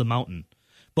top of the mountain.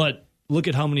 But look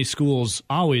at how many schools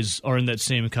always are in that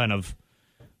same kind of,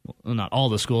 well, not all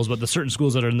the schools, but the certain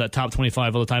schools that are in that top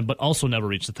 25 all the time, but also never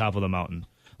reach the top of the mountain.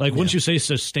 Like, wouldn't you say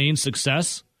sustained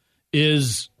success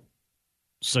is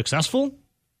successful?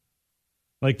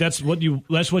 Like that's what you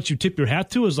tip your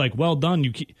hat to, is like, well done.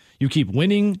 You keep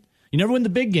winning. You never win the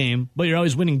big game, but you're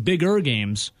always winning bigger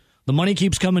games. The money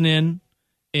keeps coming in,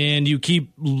 and you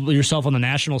keep yourself on the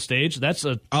national stage. That's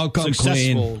I'll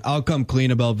come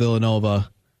clean about Villanova.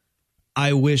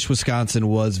 I wish Wisconsin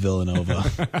was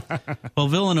Villanova. Well,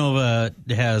 Villanova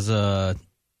has a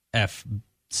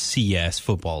FCS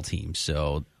football team,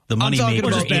 so The money I'm maker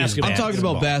talking is I'm talking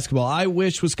about basketball. I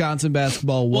wish Wisconsin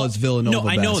basketball was Villanova No,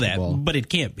 I know basketball. that, but it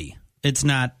can't be. It's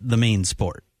not the main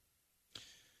sport.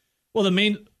 Well, the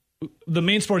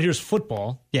main sport here is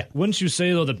football. Yeah. Wouldn't you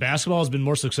say, though, that basketball has been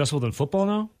more successful than football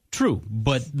now? True,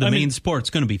 but the main sport's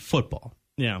going to be football.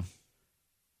 Yeah.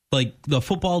 Like, the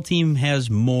football team has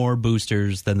more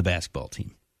boosters than the basketball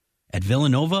team. At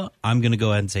Villanova, I'm going to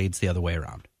go ahead and say it's the other way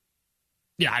around.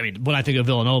 Yeah, I mean, when I think of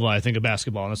Villanova, I think of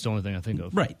basketball, and that's the only thing I think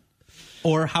of. Right.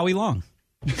 Or Howie Long.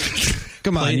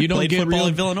 Come on, you don't get football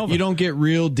at Villanova. You don't get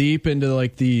real deep into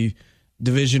like the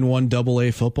Division I AA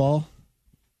football.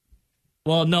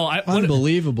 Well, no.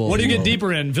 Unbelievable. What do you get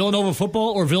deeper in? Villanova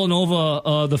football or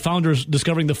Villanova, the founders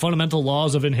discovering the fundamental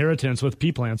laws of inheritance with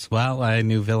pea plants? Well, I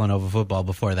knew Villanova football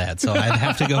before that, so I'd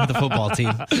have to go with the football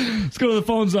team. Let's go to the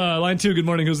phones. Line 2. Good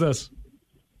morning. Who's this?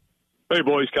 Hey,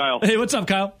 boys, Kyle. Hey, what's up,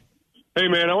 Kyle? Hey,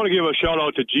 man, I want to give a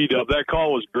shout-out to G-Dub. That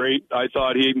call was great. I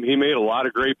thought he made a lot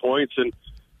of great points, and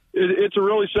it's a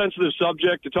really sensitive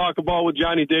subject to talk about with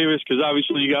Johnny Davis because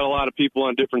obviously you got a lot of people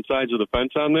on different sides of the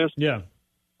fence on this. Yeah.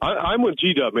 I'm with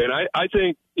G-Dub, man. I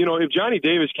think, if Johnny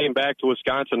Davis came back to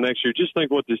Wisconsin next year, just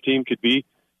think what this team could be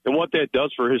and what that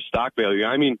does for his stock value.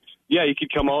 I mean, yeah, he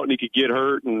could come out and he could get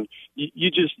hurt, and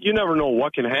you never know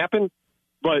what can happen,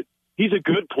 but he's a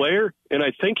good player, and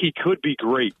I think he could be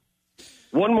great.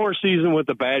 One more season with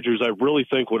the Badgers, I really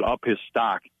think would up his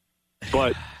stock.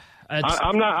 But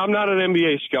I'm not an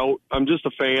NBA scout. I'm just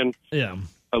a fan. Yeah.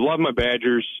 I love my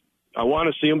Badgers. I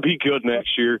want to see them be good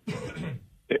next year.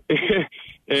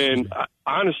 And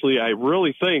honestly, I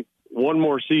really think one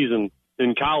more season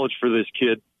in college for this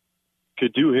kid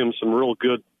could do him some real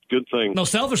good things. No,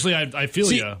 selfishly, I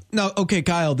feel you. No, okay,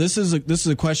 Kyle. This is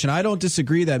a question. I don't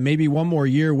disagree that maybe one more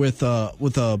year with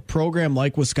a program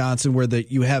like Wisconsin where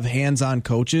you have hands-on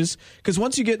coaches. Because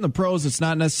once you get in the pros, it's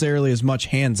not necessarily as much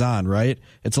hands-on, right?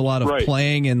 It's a lot of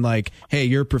playing and like, hey,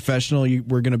 you're a professional.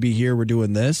 We're going to be here. We're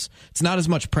doing this. It's not as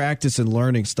much practice and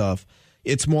learning stuff.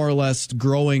 It's more or less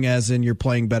growing, as in you're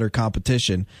playing better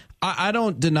competition. I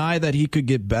don't deny that he could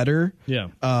get better. Yeah.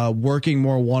 Working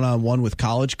more one-on-one with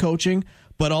college coaching.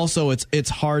 But also, it's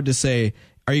hard to say,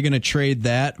 are you going to trade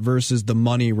that versus the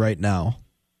money right now?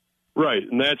 Right,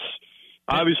 and that's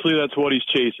what he's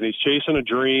chasing. He's chasing a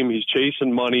dream. He's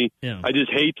chasing money. Yeah. I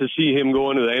just hate to see him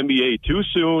go into the NBA too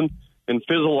soon and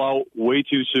fizzle out way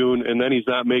too soon, and then he's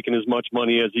not making as much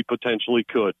money as he potentially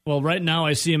could. Well, right now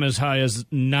I see him as high as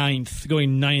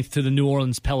going ninth to the New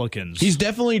Orleans Pelicans. He's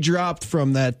definitely dropped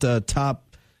from that top.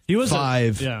 He was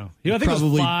 5. I think probably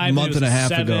it was 5, a month and a half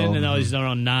 7, ago, and now he's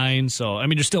around 9. So I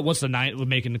mean, you're still what's the 9? You're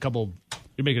making a couple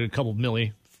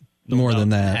milli. More than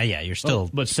that. Yeah, you're still.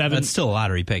 But 7. That's still a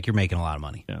lottery pick. You're making a lot of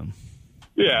money. Yeah.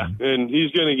 Yeah, and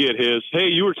he's going to get his. Hey,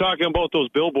 you were talking about those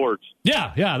billboards.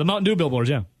 Yeah, the Mountain Dew billboards.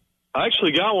 Yeah. I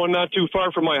actually got one not too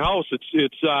far from my house.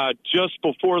 It's just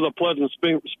before the Pleasant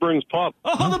Springs pub.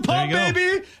 Oh, the pub,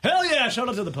 baby! Hell yeah! Shout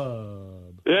out to the pub.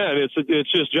 Yeah, and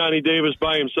it's just Johnny Davis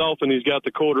by himself, and he's got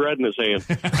the code red in his hand.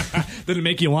 Did it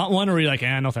make you want one, or were you like,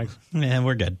 no thanks? Yeah,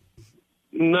 we're good.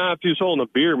 Nah, if he was holding a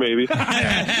beer, maybe.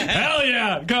 Hell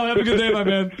yeah! Kyle, have a good day, my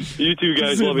man. You too,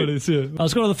 guys. Love you.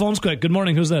 Let's go to the phones quick. Good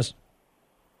morning. Who's this?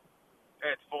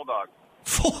 Hey, it's Full Dog.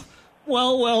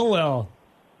 Well.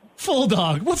 Full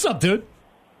Dog. What's up, dude?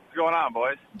 What's going on,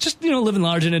 boys? Just, living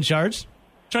large and in charge.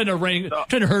 Trying to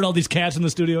herd all these cats in the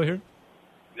studio here.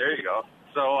 There you go.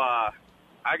 So,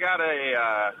 I got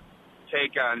a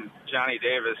take on Johnny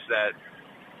Davis that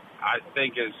I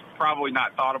think is probably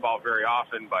not thought about very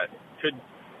often, but could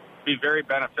be very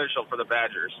beneficial for the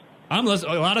Badgers. I'm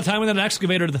listening. A lot of time with an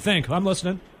excavator to think. I'm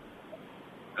listening.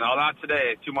 No, not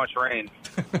today. Too much rain.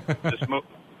 Just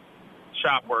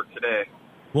shop work today.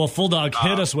 Well, Full Dog,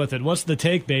 hit us with it. What's the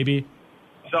take, baby?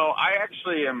 So I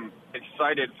actually am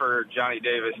excited for Johnny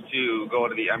Davis to go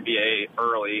to the NBA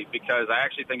early because I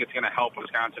actually think it's going to help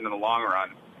Wisconsin in the long run.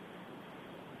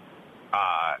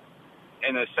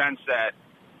 In the sense that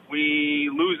we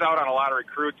lose out on a lot of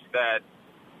recruits that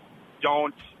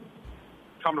don't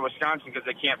come to Wisconsin because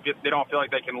they don't feel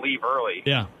like they can leave early.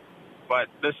 Yeah. But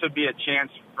this would be a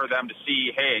chance for them to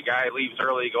see, hey, a guy leaves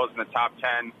early, goes in the top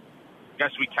 10.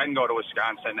 Guess we can go to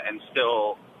Wisconsin and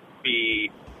still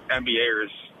be NBAers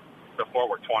before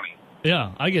we're 20.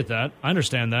 Yeah, I get that. I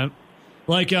understand that.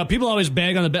 Like, people always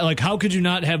bag on like, how could you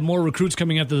not have more recruits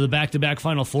coming after the back-to-back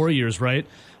Final Four years, right?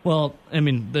 Well, I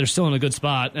mean, they're still in a good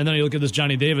spot. And then you look at this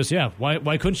Johnny Davis. Yeah,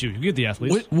 why couldn't you? You get the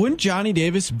athletes. Wouldn't Johnny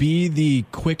Davis be the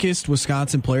quickest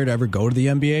Wisconsin player to ever go to the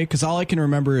NBA? Because all I can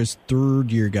remember is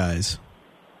third-year guys.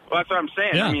 Well, that's what I'm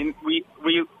saying. Yeah. I mean, we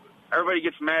everybody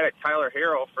gets mad at Tyler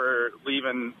Harrell for leaving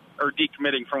leaving or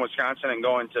decommitting from Wisconsin and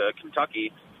going to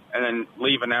Kentucky and then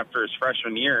leaving after his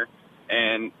freshman year.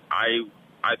 And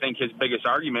I think his biggest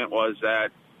argument was that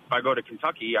if I go to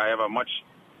Kentucky, I have a much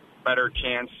better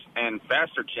chance and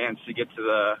faster chance to get to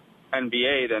the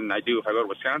NBA than I do if I go to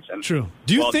Wisconsin. True.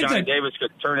 Do you think Johnny that Davis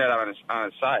could turn that on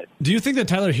his side? Do you think that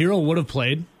Tyler Hero would have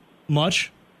played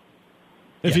much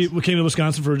if he came to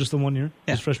Wisconsin for just the 1 year,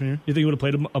 his freshman year? You think he would have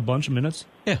played a bunch of minutes?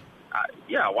 Yeah.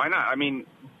 Yeah, why not? I mean,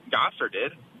 Gosser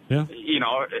did. Yeah. You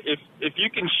know, if you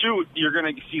can shoot, you're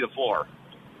going to see the floor.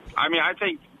 I mean, I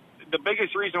think the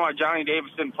biggest reason why Johnny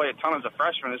Davis didn't play a ton as a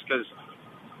freshman is because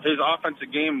his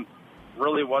offensive game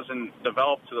really wasn't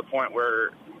developed to the point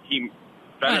where he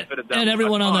benefited them. And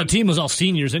everyone on that team was all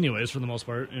seniors anyways, for the most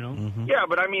part, you know. Mm-hmm. Yeah,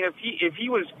 but I mean, if he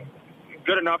was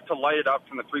good enough to light it up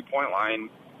from the 3-point line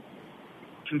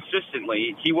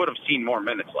consistently, he would have seen more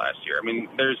minutes last year. I mean,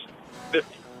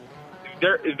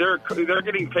 they're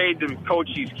getting paid to coach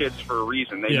these kids for a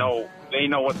reason. They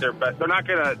know what their best. They're not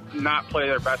going to not play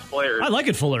their best players. I like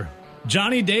it, Fuller.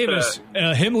 Johnny Davis,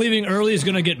 him leaving early is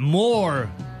going to get more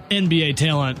NBA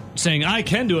talent saying, I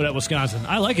can do it at Wisconsin.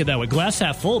 I like it that way. Glass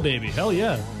half full, baby. Hell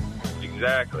yeah.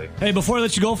 Exactly. Hey, before I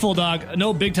let you go, Full Dog,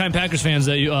 no big-time Packers fans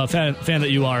that you fan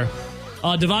that you are.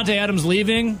 Devontae Adams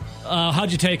leaving,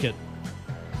 how'd you take it?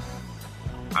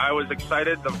 I was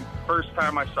excited the first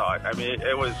time I saw it. I mean,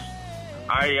 it was...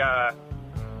 I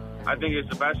think it's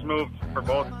the best move for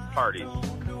both parties.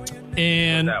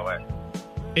 And that way.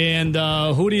 And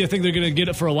who do you think they're going to get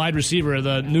it for a wide receiver?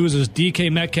 The news is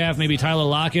DK Metcalf, maybe Tyler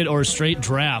Lockett, or straight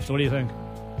draft. What do you think?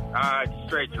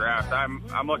 Straight draft.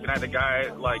 I'm looking at a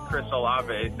guy like Chris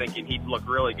Olave, thinking he'd look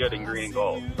really good in green and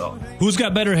gold. So who's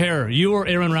got better hair, you or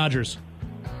Aaron Rodgers?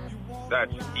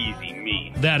 That's easy,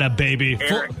 me. That a baby.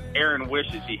 Aaron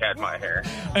wishes he had my hair.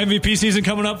 MVP season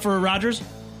coming up for Rodgers?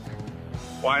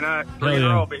 Why not? 3 in a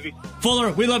row, baby.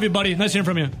 Fuller, we love you, buddy. Nice hearing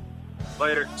from you.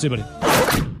 Later. See you, buddy.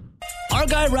 Our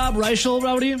guy Rob Reichel,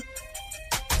 Rowdy.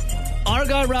 Our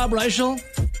guy Rob Reichel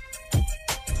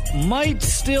might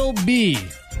still be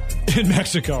in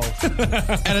Mexico.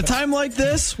 At a time like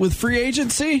this, with free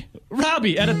agency?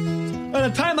 Robbie, at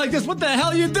a time like this, what the hell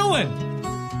are you doing?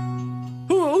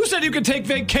 Who said you could take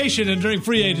vacation and during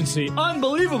free agency?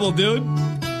 Unbelievable, dude.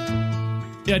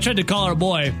 Yeah, I tried to call our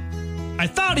boy. I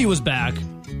thought he was back,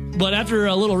 but after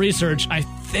a little research, I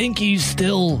think he's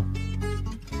still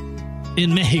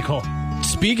in Mexico.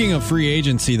 Speaking of free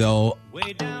agency, though,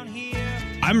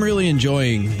 I'm really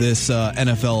enjoying this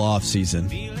NFL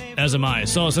offseason. As am I.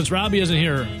 So since Robbie isn't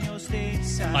here,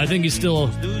 I think he's still,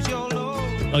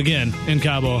 again, in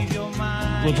Cabo.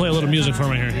 We'll play a little music for him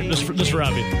right here. Just for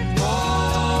Robbie.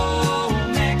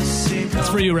 That's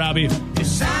for you, Robbie.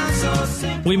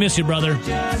 We miss you, brother.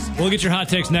 We'll get your hot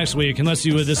takes next week, unless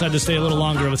you would decide to stay a little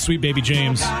longer with Sweet Baby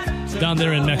James down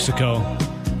there in Mexico.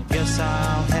 Guess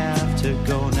I'll have to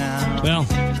go now. Well,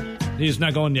 he's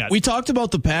not going yet. We talked about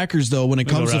the Packers, though, when it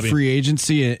comes to free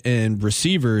agency and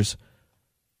receivers.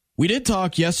 We did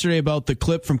talk yesterday about the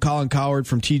clip from Colin Cowherd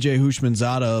from TJ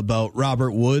Houshmandzadeh about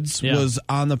Robert Woods was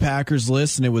on the Packers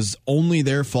list, and it was only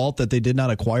their fault that they did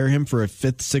not acquire him for a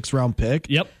 5th, 6th round pick.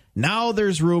 Yep. Now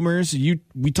there's rumors.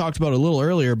 We talked about a little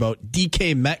earlier about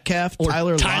DK Metcalf,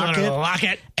 Tyler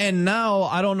Lockett. And now,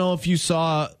 I don't know if you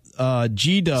saw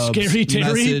G-Dub's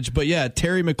message, but yeah,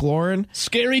 Terry McLaurin.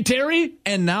 Scary Terry?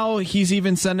 And now he's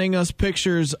even sending us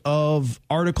pictures of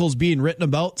articles being written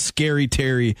about Scary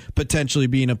Terry potentially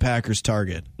being a Packers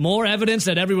target. More evidence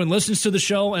that everyone listens to the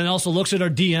show and also looks at our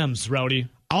DMs, Rowdy.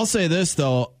 I'll say this,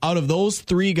 though. Out of those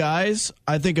 3 guys,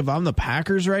 I think if I'm the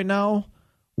Packers right now,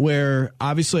 where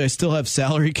obviously I still have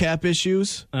salary cap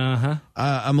issues, I'm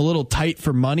a little tight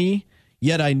for money,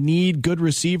 yet I need good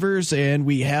receivers, and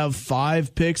we have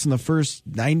 5 picks in the first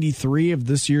 93 of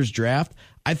this year's draft.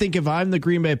 I think if I'm the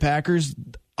Green Bay Packers,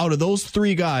 out of those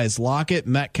 3 guys, Lockett,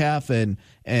 Metcalf, and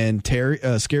Terry,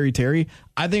 Scary Terry,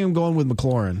 I think I'm going with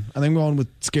McLaurin. I think I'm going with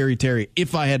Scary Terry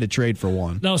if I had to trade for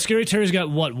one. Now, Scary Terry's got,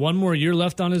 one more year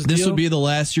left on his deal? This would be the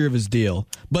last year of his deal.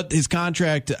 But his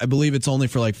contract, I believe it's only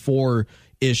for like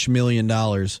 $4-ish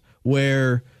million,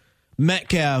 where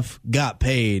Metcalf got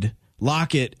paid.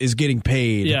 Lockett is getting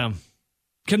paid. Yeah.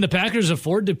 Can the Packers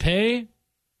afford to pay?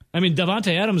 I mean,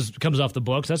 Devontae Adams comes off the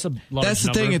books. That's a large That's the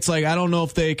number. thing. It's like, I don't know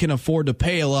if they can afford to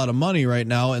pay a lot of money right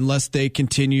now unless they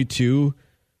continue to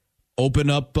open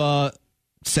up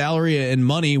salary and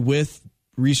money with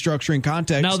restructuring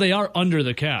context. Now they are under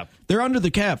the cap. They're under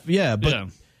the cap, yeah. But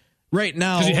right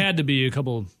now... Because he had to be a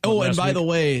couple... Oh, and by the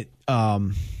way...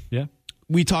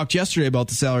 we talked yesterday about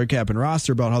the salary cap and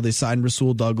roster, about how they signed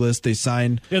Rasul Douglas. They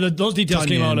signed those details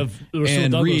came out of Rasul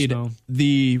and Douglas. Reed. Now.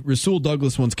 The Rasul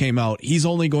Douglas ones came out. He's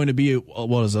only going to be a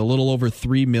little over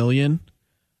 $3 million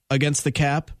against the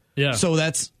cap. Yeah. So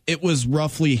it was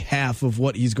roughly half of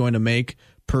what he's going to make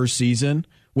per season,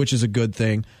 which is a good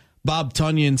thing. Bob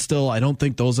Tunyon still, I don't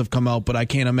think those have come out, but I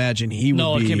can't imagine he would be.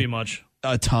 No, it can't be much.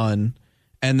 A ton.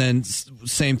 And then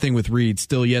same thing with Reed,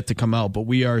 still yet to come out, but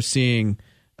we are seeing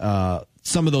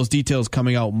some of those details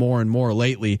coming out more and more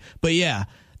lately. But yeah,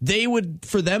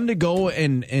 for them to go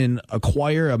and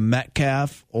acquire a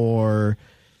Metcalf or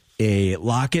a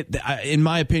Lockett, in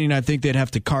my opinion, I think they'd have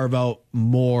to carve out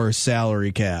more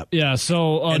salary cap. Yeah,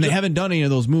 so and they haven't done any of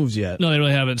those moves yet. No, they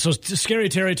really haven't. So Scary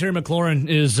Terry McLaurin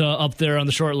is up there on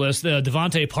the short list.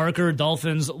 Devontae Parker,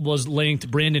 Dolphins was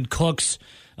linked. Brandon Cooks,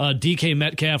 DK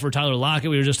Metcalf or Tyler Lockett,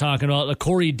 we were just talking about.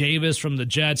 Corey Davis from the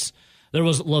Jets. There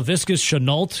was Laviska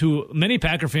Shenault, who many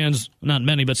Packer fans, not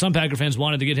many, but some Packer fans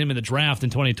wanted to get him in the draft in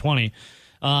 2020.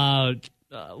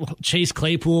 Chase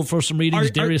Claypool for some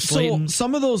readings, Darius Slayton. So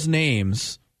some of those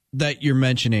names that you're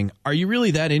mentioning, are you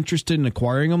really that interested in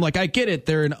acquiring them? Like, I get it,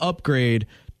 they're an upgrade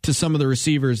to some of the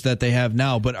receivers that they have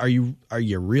now, but are you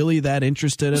really that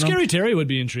interested in them? Scary Terry would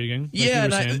be intriguing. Yeah,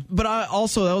 that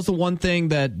was the one thing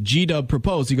that G-Dub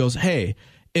proposed. He goes, hey,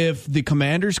 if the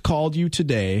Commanders called you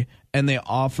today and they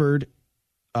offered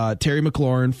Terry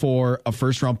McLaurin for a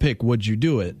first-round pick, would you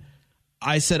do it?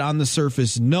 I said on the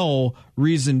surface, no.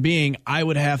 Reason being, I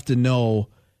would have to know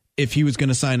if he was going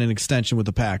to sign an extension with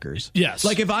the Packers. Yes.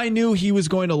 Like, if I knew he was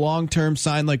going to long-term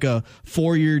sign like a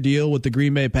 4-year deal with the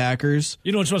Green Bay Packers.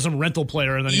 You don't just want some rental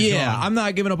player and then he's gone. I'm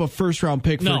not giving up a first-round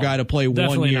pick for a guy to play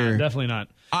 1 year. Definitely not.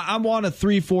 I want a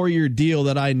 3-4 year deal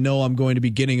that I know I'm going to be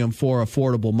getting him for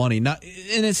affordable money. And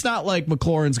it's not like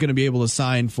McLaurin's going to be able to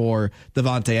sign for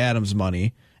Devontae Adams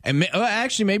money. And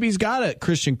actually, maybe he's got a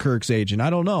Christian Kirk's agent.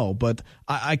 I don't know, but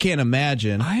I can't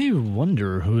imagine. I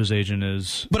wonder who his agent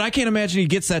is. But I can't imagine he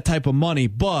gets that type of money.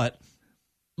 But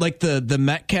like the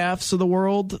Metcalfs of the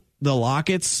world, the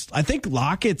Lockett's, I think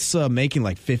Lockett's making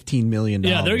like $15 million.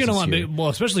 Yeah, they're going to want big. Well,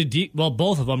 especially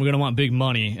both of them are going to want big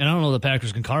money, and I don't know the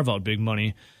Packers can carve out big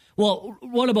money. Well,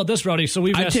 what about this, Rowdy? So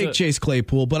I'd take Chase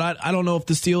Claypool, but I don't know if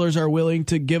the Steelers are willing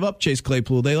to give up Chase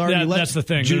Claypool. They already let that's the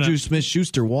thing. Juju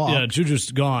Smith-Schuster walk. Yeah,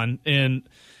 Juju's gone, and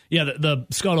the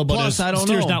scuttlebutt is I don't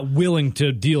Steelers know. not willing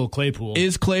to deal Claypool.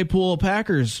 Is Claypool a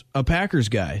Packers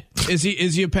guy? Is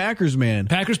he a Packers man?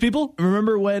 Packers people?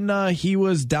 Remember when he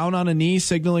was down on a knee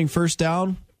signaling first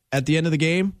down at the end of the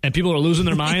game, and people are losing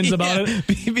their minds about it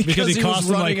because he cost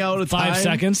them running like out of 5 time?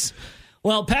 seconds.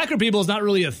 Well, Packer people is not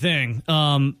really a thing.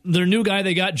 Their new guy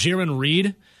they got, Jaron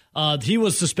Reed, he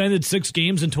was suspended 6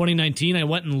 games in 2019. I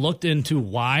went and looked into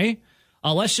why.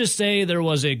 Let's just say there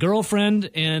was a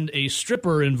girlfriend and a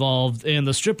stripper involved, and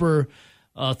the stripper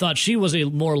thought she was a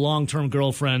more long-term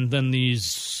girlfriend than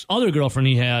these other girlfriend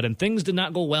he had, and things did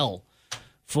not go well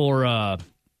for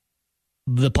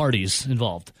the parties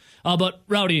involved. But,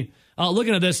 Rowdy,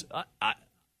 looking at this,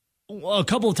 a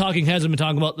couple of talking heads have been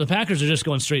talking about the Packers are just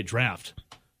going straight draft.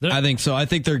 I think so. I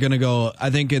think they're going to go.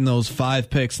 I think in those 5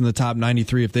 picks in the top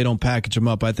 93, if they don't package them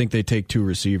up, I think they take 2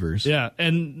 receivers. Yeah,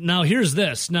 and now here's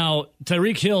this. Now,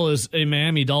 Tyreek Hill is a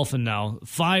Miami Dolphin now.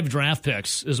 5 draft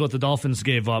picks is what the Dolphins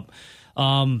gave up.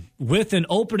 With an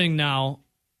opening now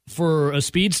for a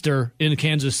speedster in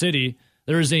Kansas City,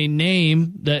 there is a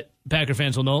name that Packer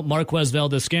fans will know, Marquez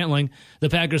Valdes-Scantling. The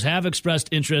Packers have expressed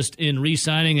interest in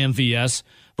re-signing MVS,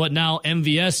 but now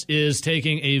MVS is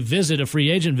taking a free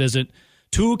agent visit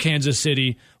to Kansas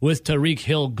City with Tyreek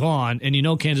Hill gone. And you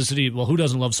know Kansas City, well, who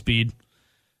doesn't love speed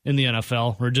in the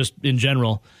NFL or just in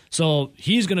general? So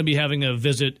he's going to be having a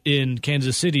visit in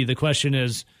Kansas City. The question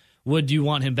is, would you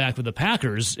want him back with the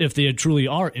Packers if they truly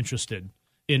are interested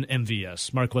in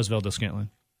MVS, Marquez Valdes-Scantling?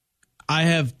 I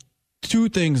have 2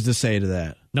 things to say to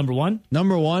that. Number one,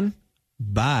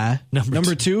 bye.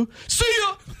 Number two, see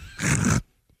ya.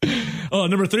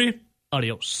 Number 3,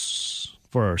 adios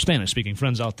for our Spanish-speaking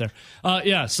friends out there.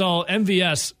 So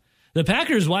MVS, the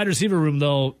Packers wide receiver room,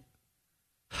 though.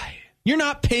 You're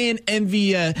not paying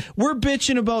MVS. We're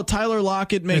bitching about Tyler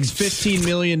Lockett makes $15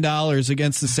 million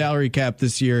against the salary cap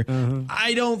this year. Uh-huh.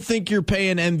 I don't think you're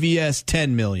paying MVS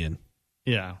 $10 million.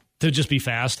 Yeah, to just be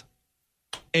fast.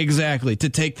 Exactly, to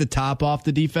take the top off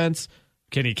the defense.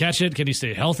 Can he catch it? Can he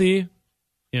stay healthy?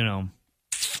 You know,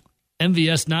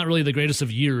 MVS not really the greatest of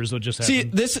years. What just happened? See,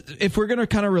 this, if we're going to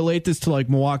kind of relate this to like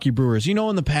Milwaukee Brewers, you know,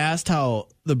 in the past how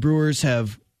the Brewers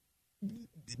have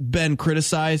been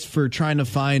criticized for trying to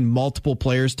find multiple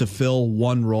players to fill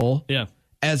one role. Yeah.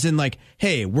 as in like,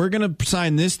 hey, we're going to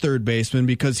sign this third baseman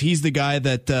because he's the guy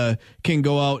that can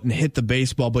go out and hit the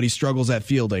baseball, but he struggles at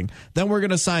fielding. Then we're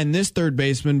going to sign this third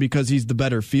baseman because he's the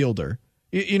better fielder.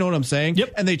 You know what I'm saying?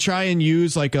 Yep. And they try and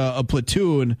use like a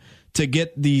platoon to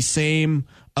get the same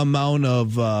amount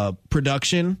of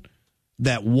production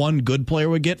that one good player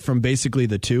would get from basically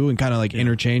the two and kind of like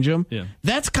interchange them. Yeah.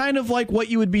 That's kind of like what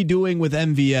you would be doing with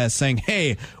MVS, saying,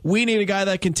 hey, we need a guy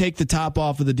that can take the top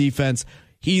off of the defense.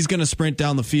 He's going to sprint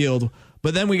down the field,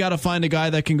 but then we got to find a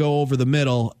guy that can go over the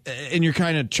middle, and you're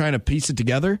kind of trying to piece it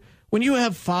together. When you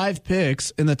have 5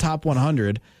 picks in the top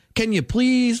 100, can you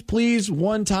please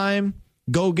one time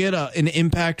go get an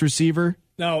impact receiver?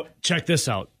 Now, check this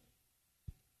out.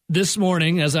 This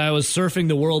morning, as I was surfing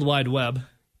the World Wide Web,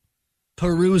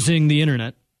 perusing the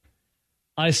internet,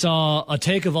 I saw a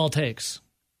take of all takes.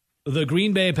 The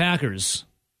Green Bay Packers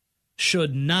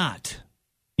should not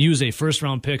use a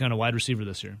first-round pick on a wide receiver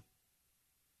this year.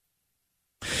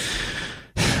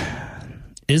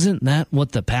 Isn't that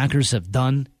what the Packers have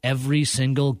done every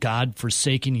single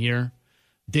godforsaken year,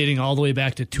 dating all the way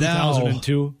back to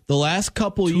 2002? Now, the last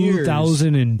couple years,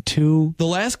 2002. the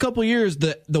last couple years,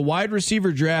 the wide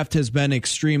receiver draft has been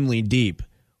extremely deep.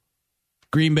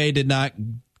 Green Bay did not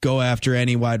go after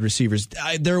any wide receivers.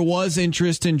 There was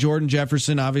interest in Jordan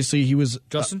Jefferson. Obviously, he was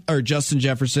Justin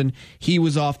Jefferson. He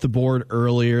was off the board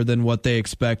earlier than what they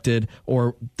expected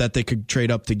or that they could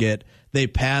trade up to get. They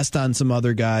passed on some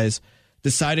other guys,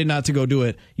 decided not to go do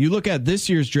it. You look at this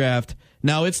year's draft.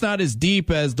 Now, it's not as deep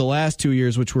as the last 2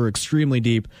 years, which were extremely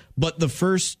deep, but the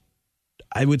first,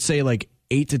 I would say, like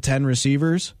 8 to 10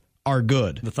 receivers are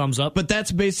good. The thumbs up. But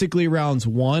that's basically rounds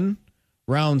 1,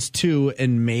 rounds 2,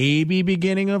 and maybe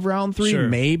beginning of round 3, Sure,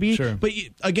 maybe. sure. But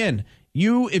again,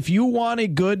 if you want a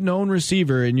good known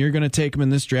receiver and you're going to take him in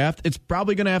this draft, it's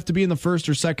probably going to have to be in the first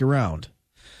or second round.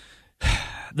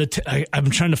 I'm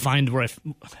trying to find where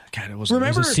God, it was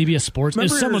CBS Sports.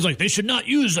 Someone's like, they should not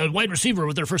use a wide receiver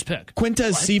with their first pick.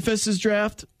 Quintez Cephas'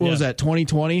 draft, what was that,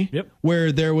 2020? Yep.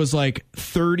 Where there was like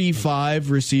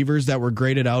 35 receivers that were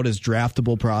graded out as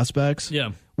draftable prospects.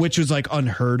 Yeah. Which was like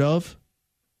unheard of.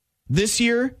 This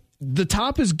year, the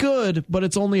top is good, but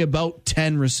it's only about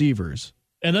 10 receivers.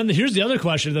 And then here's the other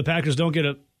question: the Packers don't get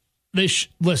a.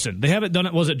 Listen. They haven't done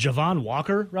it. Was it Javon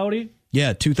Walker, Rowdy?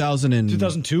 Yeah,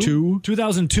 2002.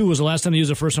 2002 was the last time they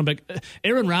used a first round pick.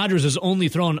 Aaron Rodgers has only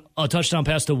thrown a touchdown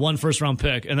pass to one first round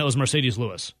pick, and that was Mercedes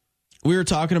Lewis. We were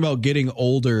talking about getting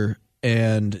older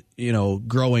and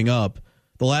growing up.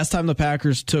 The last time the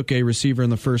Packers took a receiver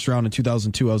in the first round in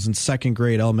 2002, I was in second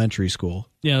grade elementary school.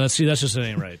 Yeah, that's just it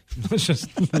ain't right.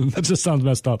 That just sounds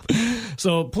messed up.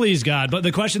 So please, God. But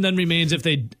the question then remains: if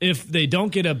they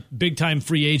don't get a big time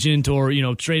free agent or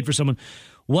trade for someone,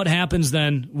 what happens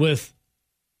then with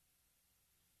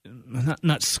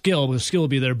not skill? Because skill will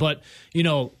be there, but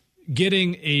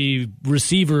getting a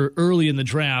receiver early in the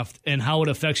draft and how it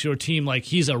affects your team. Like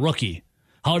he's a rookie.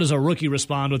 How does a rookie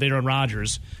respond with Aaron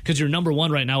Rodgers? Because your number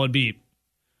one right now would be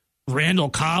Randall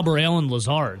Cobb or Allen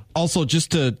Lazard. Also, just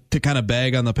to kind of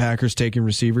bag on the Packers taking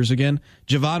receivers again,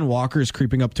 Javon Walker is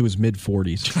creeping up to his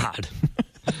mid-40s. God.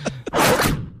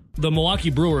 The Milwaukee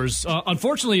Brewers,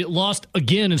 unfortunately, lost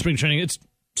again in spring training. It's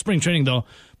spring training, though.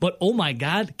 But, oh, my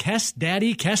God, Keston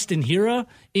Hiura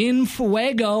in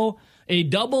fuego. A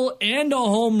double and a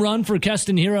home run for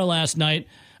Keston Hiura last night.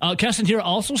 Keston Hiura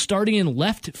also starting in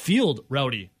left field,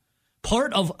 Rowdy.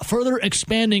 Part of further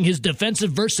expanding his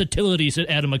defensive versatility, said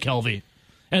Adam McKelvey.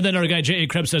 And then our guy J.A.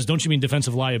 Krebs says, don't you mean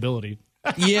defensive liability?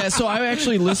 Yeah, so I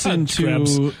actually listened to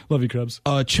Krebs. Love you, Krebs.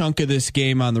 A chunk of this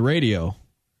game on the radio.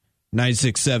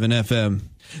 96.7 FM,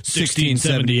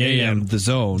 1670 AM, The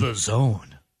Zone. The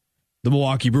Zone. The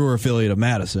Milwaukee Brewer affiliate of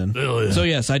Madison. Oh, yeah. So,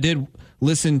 yes, I did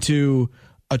listen to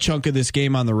a chunk of this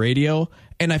game on the radio,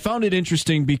 and I found it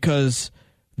interesting because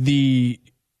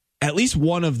at least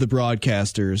one of the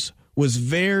broadcasters was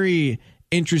very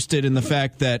interested in the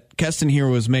fact that Keston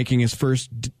Hiura was making his first,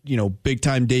 big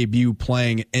time debut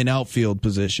playing an outfield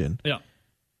position. Yeah.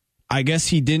 I guess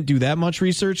he didn't do that much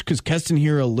research because Keston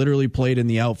Hiura literally played in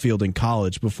the outfield in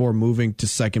college before moving to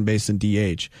second base and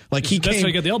DH. That's how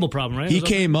you get the elbow problem, right? He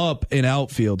came up an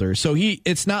outfielder. So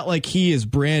it's not like he is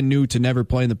brand new to never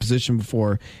playing the position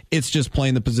before. It's just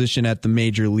playing the position at the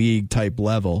major league type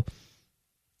level.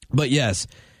 But yes,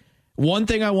 one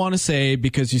thing I want to say,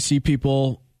 because you see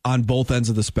people on both ends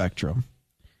of the spectrum.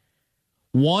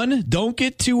 One, don't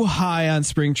get too high on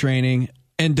spring training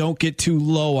and don't get too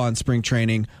low on spring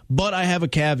training. But I have a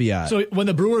caveat. So when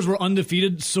the Brewers were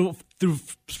undefeated through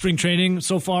spring training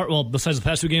so far, well, besides the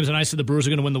past 2 games, and I said the Brewers are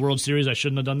going to win the World Series, I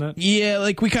shouldn't have done that? Yeah,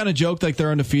 we kind of joked like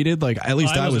they're undefeated. At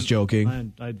least I was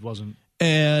joking. I wasn't.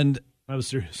 And I was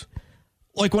serious.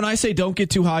 Like when I say don't get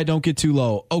too high, don't get too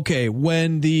low. Okay,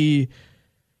 when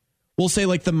we'll say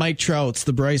like the Mike Trouts,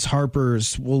 the Bryce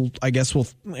Harpers, I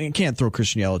can't throw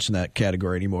Christian Yelich in that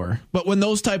category anymore. But when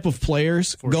those type of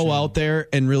players go out there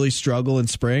and really struggle in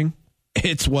spring,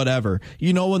 it's whatever.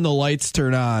 You know, when the lights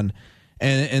turn on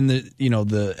and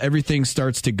the everything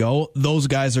starts to go, those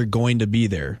guys are going to be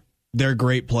there. They're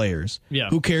great players. Yeah.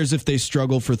 Who cares if they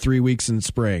struggle for 3 weeks in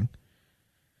spring?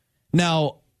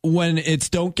 Now, when it's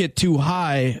don't get too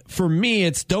high, for me,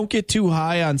 it's don't get too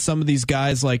high on some of these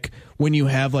guys, like when you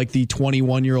have like the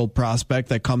 21-year-old prospect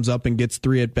that comes up and gets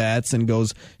 3 at-bats and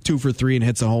goes 2 for 3 and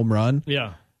hits a home run.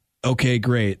 Yeah. Okay,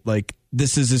 great. Like,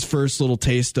 this is his first little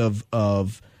taste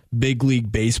of big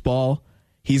league baseball.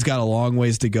 He's got a long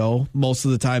ways to go. Most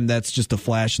of the time, that's just a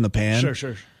flash in the pan.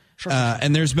 Sure.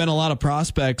 And there's been a lot of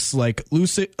prospects like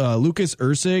Lucas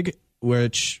Ursig,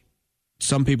 which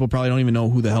some people probably don't even know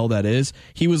who the hell that is.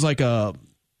 He was like a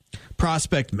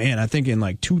prospect, man, I think in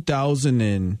like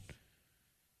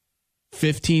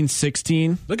 2015,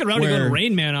 16. Look at Rowdy going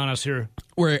Rain Man on us here.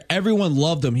 Where everyone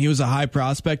loved him. He was a high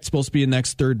prospect, supposed to be a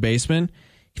next third baseman.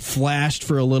 He flashed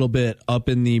for a little bit up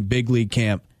in the big league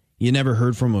camp. You never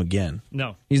heard from him again.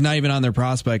 No. He's not even on their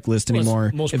prospect list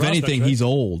anymore. If anything, right? He's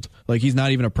old. Like, he's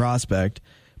not even a prospect.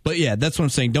 But yeah, that's what I'm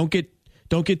saying. Don't get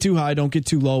too high, don't get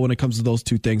too low when it comes to those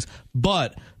two things.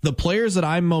 But the players that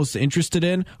I'm most interested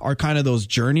in are kind of those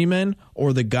journeymen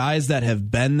or the guys that have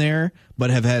been there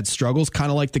but have had struggles, kind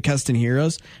of like the Keston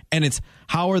Hiuras. And it's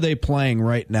how are they playing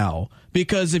right now?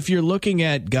 Because if you're looking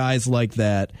at guys like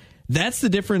that, that's the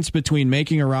difference between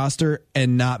making a roster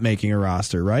and not making a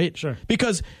roster, right? Sure.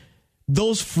 Because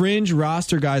those fringe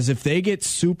roster guys, if they get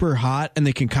super hot and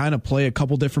they can kind of play a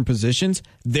couple different positions,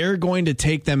 they're going to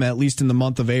take them at least in the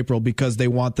month of April because they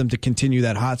want them to continue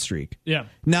that hot streak. Yeah.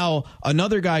 Now,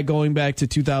 another guy going back to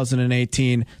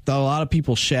 2018 that a lot of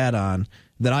people shat on,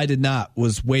 that I did not,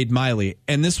 was Wade Miley.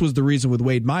 And this was the reason with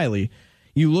Wade Miley.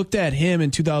 You looked at him in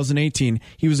 2018,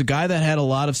 he was a guy that had a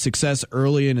lot of success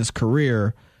early in his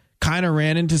career, kind of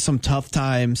ran into some tough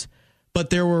times. But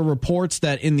there were reports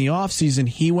that in the offseason,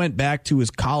 he went back to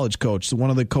his college coach, one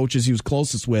of the coaches he was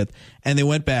closest with, and they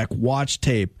went back, watched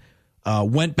tape,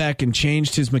 went back and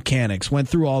changed his mechanics, went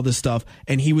through all this stuff,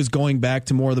 and he was going back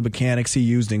to more of the mechanics he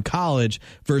used in college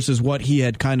versus what he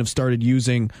had kind of started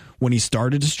using when he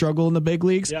started to struggle in the big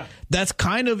leagues. Yeah. That's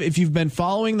kind of, if you've been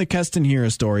following the Keston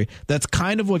Hiura story, that's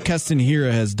kind of what Keston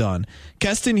Hiura has done.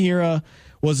 Keston Hiura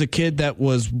was a kid that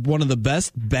was one of the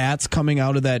best bats coming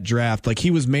out of that draft. Like,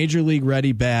 he was major league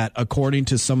ready bat, according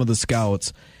to some of the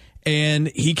scouts. And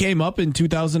he came up in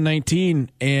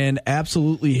 2019 and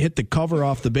absolutely hit the cover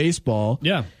off the baseball.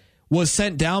 Yeah. Was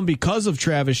sent down because of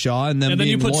Travis Shaw and then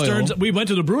you put loyal. Stearns. We went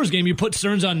to the Brewers game. You put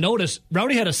Stearns on notice.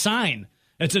 Rowdy had a sign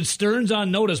that said Stearns on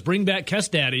notice, bring back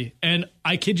Kest Daddy. And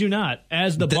I kid you not,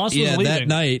 as the boss was leaving. That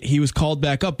night he was called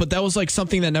back up. But that was like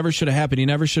something that never should have happened. He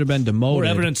never should have been demoted. More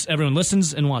evidence. Everyone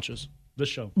listens and watches this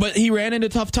show. But he ran into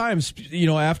tough times. You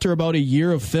know, after about a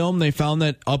year of film, they found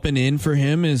that up and in for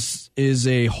him is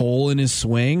a hole in his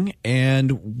swing.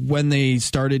 And when they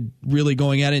started really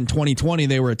going at it in 2020,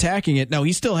 they were attacking it. Now,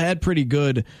 he still had pretty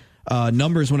good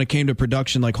numbers when it came to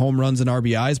production, like home runs and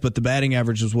RBIs, but the batting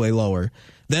average was way lower.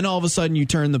 Then all of a sudden you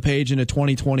turn the page into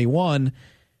 2021.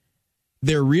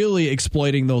 They're really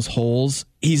exploiting those holes.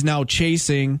 He's now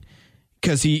chasing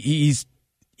because he's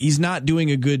not doing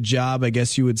a good job, I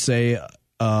guess you would say,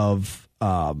 of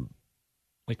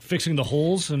like fixing the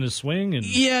holes in his swing, and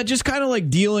yeah, just kind of like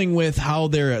dealing with how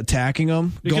they're attacking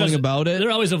him, going about it.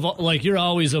 They're always you're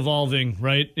always evolving,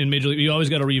 right? In Major League, you always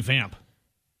got to revamp.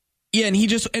 Yeah, and he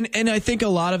just and I think a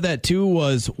lot of that too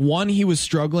was, one, he was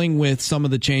struggling with some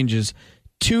of the changes.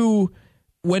 Two,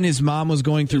 when his mom was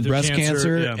going through breast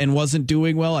cancer yeah. and wasn't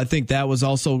doing well, I think that was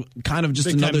also kind of just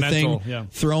Big another mental, thing yeah.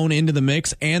 thrown into the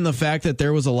mix. And the fact that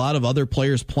there was a lot of other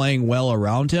players playing well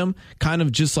around him, kind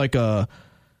of just like a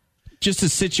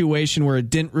situation where it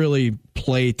didn't really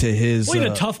play to his... Well, he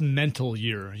had a tough mental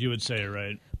year, you would say,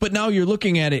 right? But now you're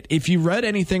looking at it. If you read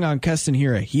anything on Keston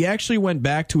Hiura, he actually went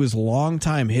back to his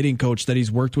longtime hitting coach that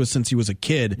he's worked with since he was a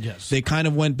kid. Yes. They kind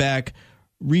of went back,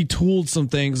 retooled some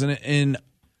things, and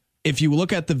if you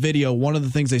look at the video, one of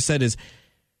the things they said is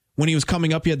when he was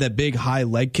coming up, he had that big high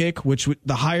leg kick, which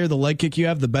the higher the leg kick you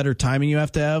have, the better timing you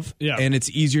have to have. Yeah. And it's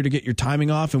easier to get your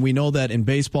timing off. And we know that in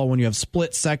baseball, when you have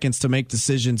split seconds to make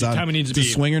decisions on to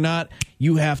swing or not,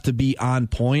 you have to be on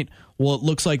point. Well, it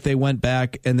looks like they went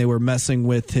back and they were messing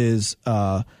with his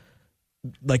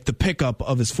like the pickup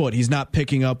of his foot. He's not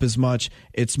picking up as much.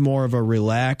 It's more of a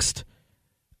relaxed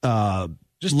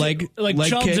Just leg Chubbs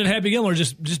kick. and Happy Gilmore,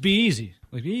 just be easy.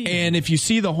 Like, be easy. And if you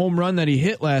see the home run that he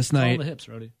hit last All night, the hips,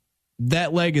 Rowdy.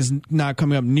 that leg is not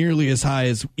coming up nearly as high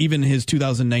as even his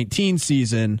 2019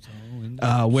 season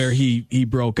where he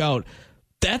broke out.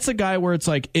 That's a guy where it's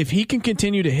like, if he can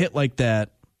continue to hit like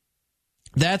that,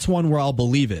 that's one where I'll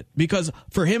believe it. Because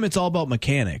for him, it's all about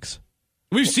mechanics.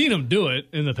 We've seen him do it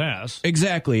in the past.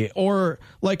 Exactly. Or,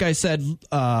 like I said,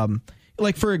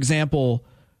 like, for example,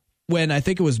 when I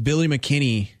think it was Billy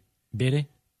McKinney. Did he?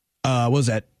 Was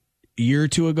that a year or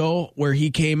two ago, where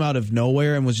he came out of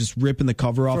nowhere and was just ripping the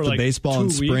cover off the baseball in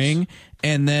spring.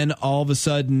 And then all of a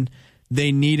sudden,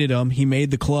 they needed him. He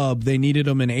made the club. They needed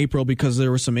him in April because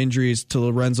there were some injuries to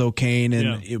Lorenzo Cain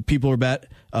and people were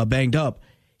banged up.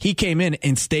 He came in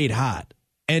and stayed hot.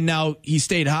 And now he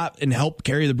stayed hot and helped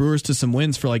carry the Brewers to some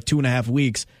wins for like 2.5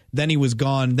 weeks. Then he was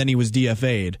gone. Then he was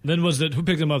DFA'd. Then who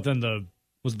picked him up then?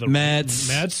 Was the Mets? They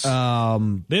have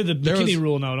the McKinney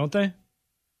rule now, don't they?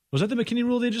 Was that the McKinney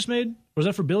rule they just made? Or was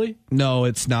that for Billy? No,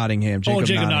 it's Nottingham. Jacob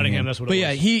Nottingham. That's what it was. But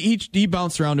yeah, he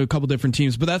bounced around to a couple different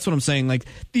teams. But that's what I'm saying. Like,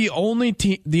 the only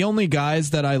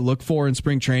guys that I look for in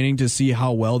spring training to see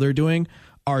how well they're doing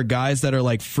are guys that are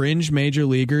like fringe major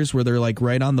leaguers where they're like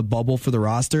right on the bubble for the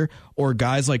roster, or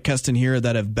guys like Keston Hiura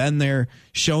that have been there,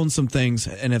 shown some things,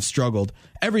 and have struggled.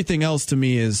 Everything else to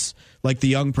me is like the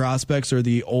young prospects or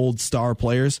the old star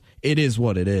players. It is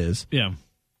what it is. Yeah.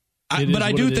 But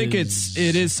I do think it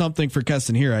is something for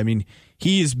Keston Hiura. I mean,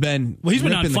 he's been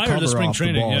on fire this spring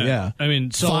training. Yeah. I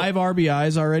mean, so 5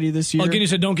 RBIs already this year. Again, you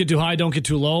said don't get too high, don't get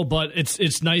too low, but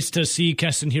it's nice to see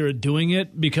Keston Hiura doing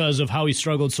it because of how he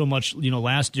struggled so much,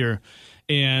 last year.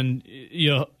 And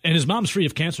and his mom's free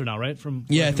of cancer now, right?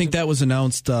 I think that was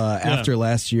announced after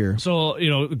last year. So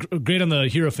great on the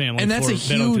Hiura family. And that's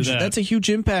a huge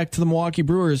impact to the Milwaukee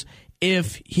Brewers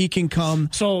if he can come.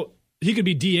 So he could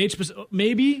be DH,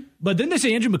 maybe. But didn't they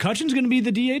say Andrew McCutchen's going to be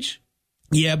the DH?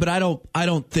 Yeah, but I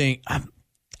don't think.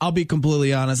 I'll be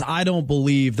completely honest. I don't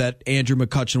believe that Andrew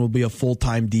McCutchen will be a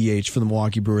full-time DH for the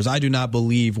Milwaukee Brewers. I do not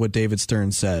believe what David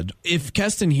Stern said. If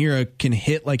Keston Hiura can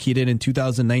hit like he did in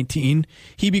 2019,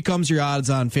 he becomes your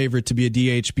odds-on favorite to be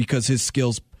a DH because his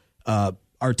skills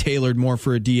are tailored more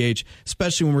for a DH,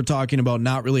 especially when we're talking about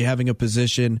not really having a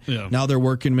position. Yeah. Now they're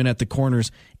working him in at the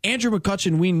corners. Andrew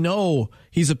McCutchen, we know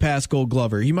he's a past Gold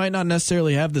Glover. He might not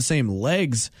necessarily have the same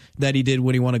legs that he did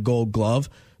when he won a Gold Glove,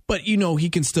 but he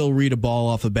can still read a ball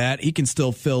off the bat. He can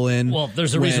still fill in. Well,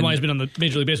 there's a reason why he's been on the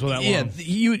Major League Baseball that long. Yeah,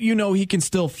 he can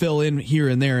still fill in here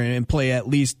and there and play at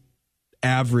least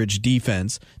average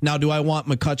defense. Now, do I want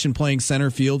McCutchen playing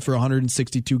center field for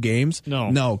 162 games?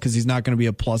 No, because he's not going to be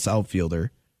a plus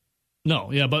outfielder.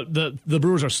 No, yeah, but the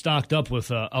Brewers are stocked up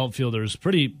with outfielders.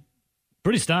 Pretty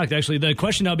stocked, actually. The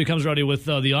question now becomes, Rowdy, with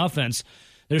the offense.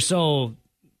 They're so,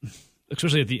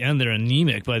 especially at the end, they're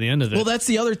anemic by the end of it. Well, that's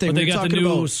the other thing. But they got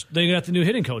the new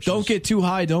hitting coach. Don't get too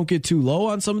high, don't get too low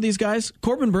on some of these guys.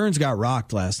 Corbin Burns got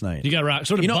rocked last night. He got rocked.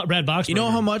 So did Brad Boxberger. You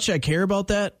know how much I care about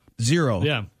that? 0.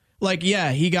 Yeah.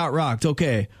 He got rocked.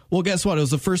 Okay. Well, guess what? It was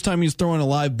the first time he was throwing a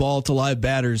live ball to live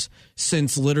batters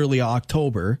since literally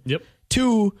October. Yep.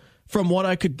 2, from what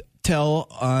I could tell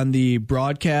on the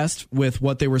broadcast with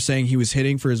what they were saying he was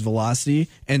hitting for his velocity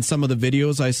and some of the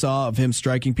videos I saw of him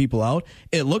striking people out,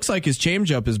 it looks like his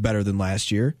changeup is better than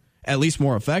last year, at least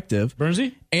more effective.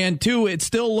 Burnsy? And 2, it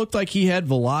still looked like he had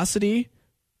velocity,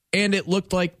 and it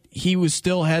looked like he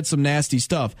still had some nasty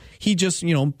stuff. He just,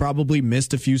 probably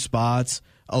missed a few spots.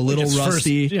 A little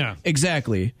rusty. Yeah.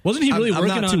 Exactly. Wasn't he really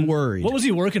working on... I'm not too worried. What was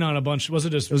he working on a bunch? Was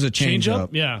it It was a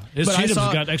changeup. Yeah. His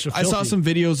changeup got extra filthy. I saw some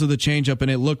videos of the changeup,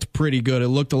 and it looked pretty good. It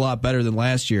looked a lot better than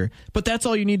last year. But that's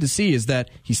all you need to see is that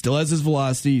he still has his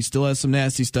velocity. He still has some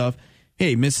nasty stuff.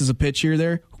 Hey, misses a pitch here or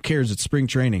there. Who cares? It's spring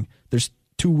training. There's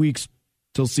 2 weeks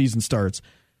till season starts.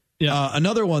 Yeah.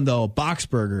 Another one, though,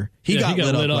 Boxberger. He got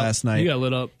lit up last night. He got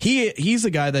lit up. He's a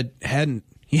guy that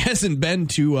He hasn't been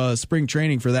to spring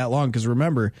training for that long because,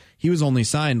 remember, he was only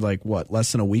signed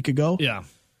less than a week ago? Yeah.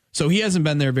 So he hasn't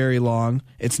been there very long.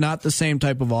 It's not the same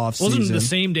type of off season. Wasn't the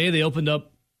same day they opened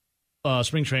up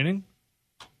spring training?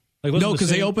 No, because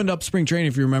they opened up spring training,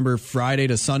 if you remember, Friday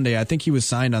to Sunday. I think he was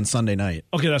signed on Sunday night.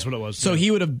 Okay, that's what it was. So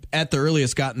he would have, at the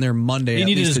earliest, gotten there Monday. He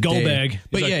needed his go bag.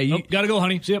 But gotta go,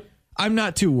 honey. See ya. I'm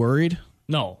not too worried.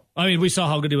 No. I mean, we saw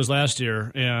how good he was last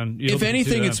year, and if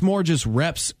anything, it's more just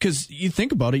reps. Because you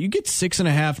think about it, you get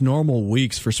 6.5 normal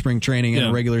weeks for spring training in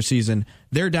a regular season.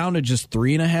 They're down to just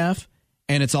 3.5,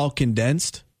 and it's all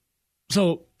condensed.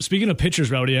 So, speaking of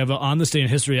pitchers, Rowdy, I have on this day in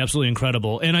history, absolutely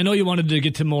incredible. And I know you wanted to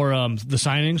get to more the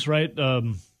signings, right?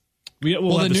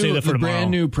 We'll have to save that for the tomorrow.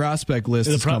 brand new prospect list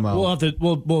has come out.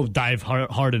 We'll dive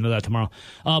hard into that tomorrow.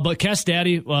 But Kess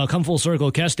Daddy, come full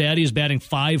circle. Kess Daddy is batting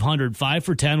 500, 5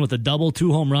 for 10 with a double,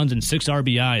 2 home runs, and 6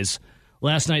 RBIs.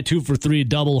 Last night, 2 for 3,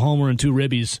 double homer, and 2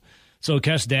 ribbies. So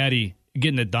Kess Daddy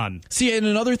getting it done. See, and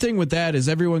another thing with that is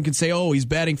everyone can say, oh, he's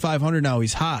batting 500 now.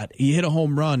 He's hot. He hit a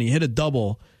home run. He hit a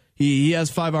double. He has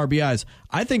 5 RBIs.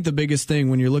 I think the biggest thing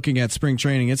when you're looking at spring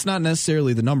training, it's not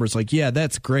necessarily the numbers. Like, yeah,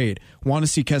 that's great. Want to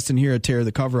see Keston Hiura tear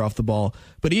the cover off the ball.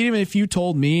 But even if you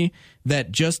told me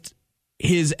that just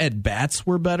his at-bats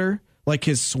were better, like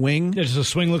his swing. Yeah, does the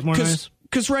swing look more nice?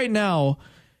 Because right now,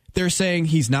 they're saying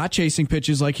he's not chasing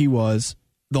pitches like he was.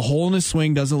 The hole in his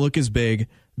swing doesn't look as big.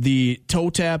 The toe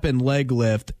tap and leg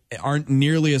lift aren't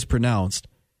nearly as pronounced.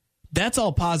 That's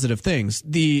all positive things.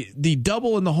 The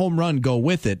double and the home run go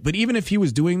with it. But even if he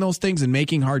was doing those things and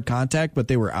making hard contact, but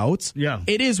they were outs,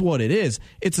 it is what it is.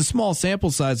 It's a small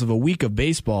sample size of a week of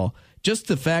baseball. Just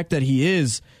the fact that he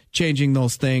is changing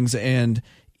those things and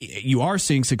you are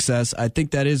seeing success, I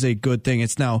think that is a good thing.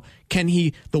 It's now,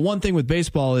 the one thing with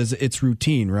baseball is it's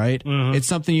routine, right? Mm-hmm. It's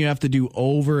something you have to do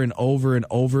over and over and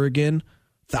over again,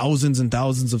 thousands and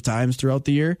thousands of times throughout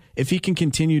the year. If he can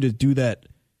continue to do that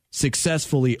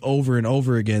successfully over and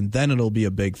over again, then it'll be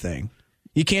a big thing.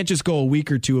 You can't just go a week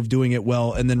or two of doing it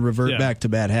well and then revert back to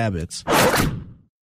bad habits.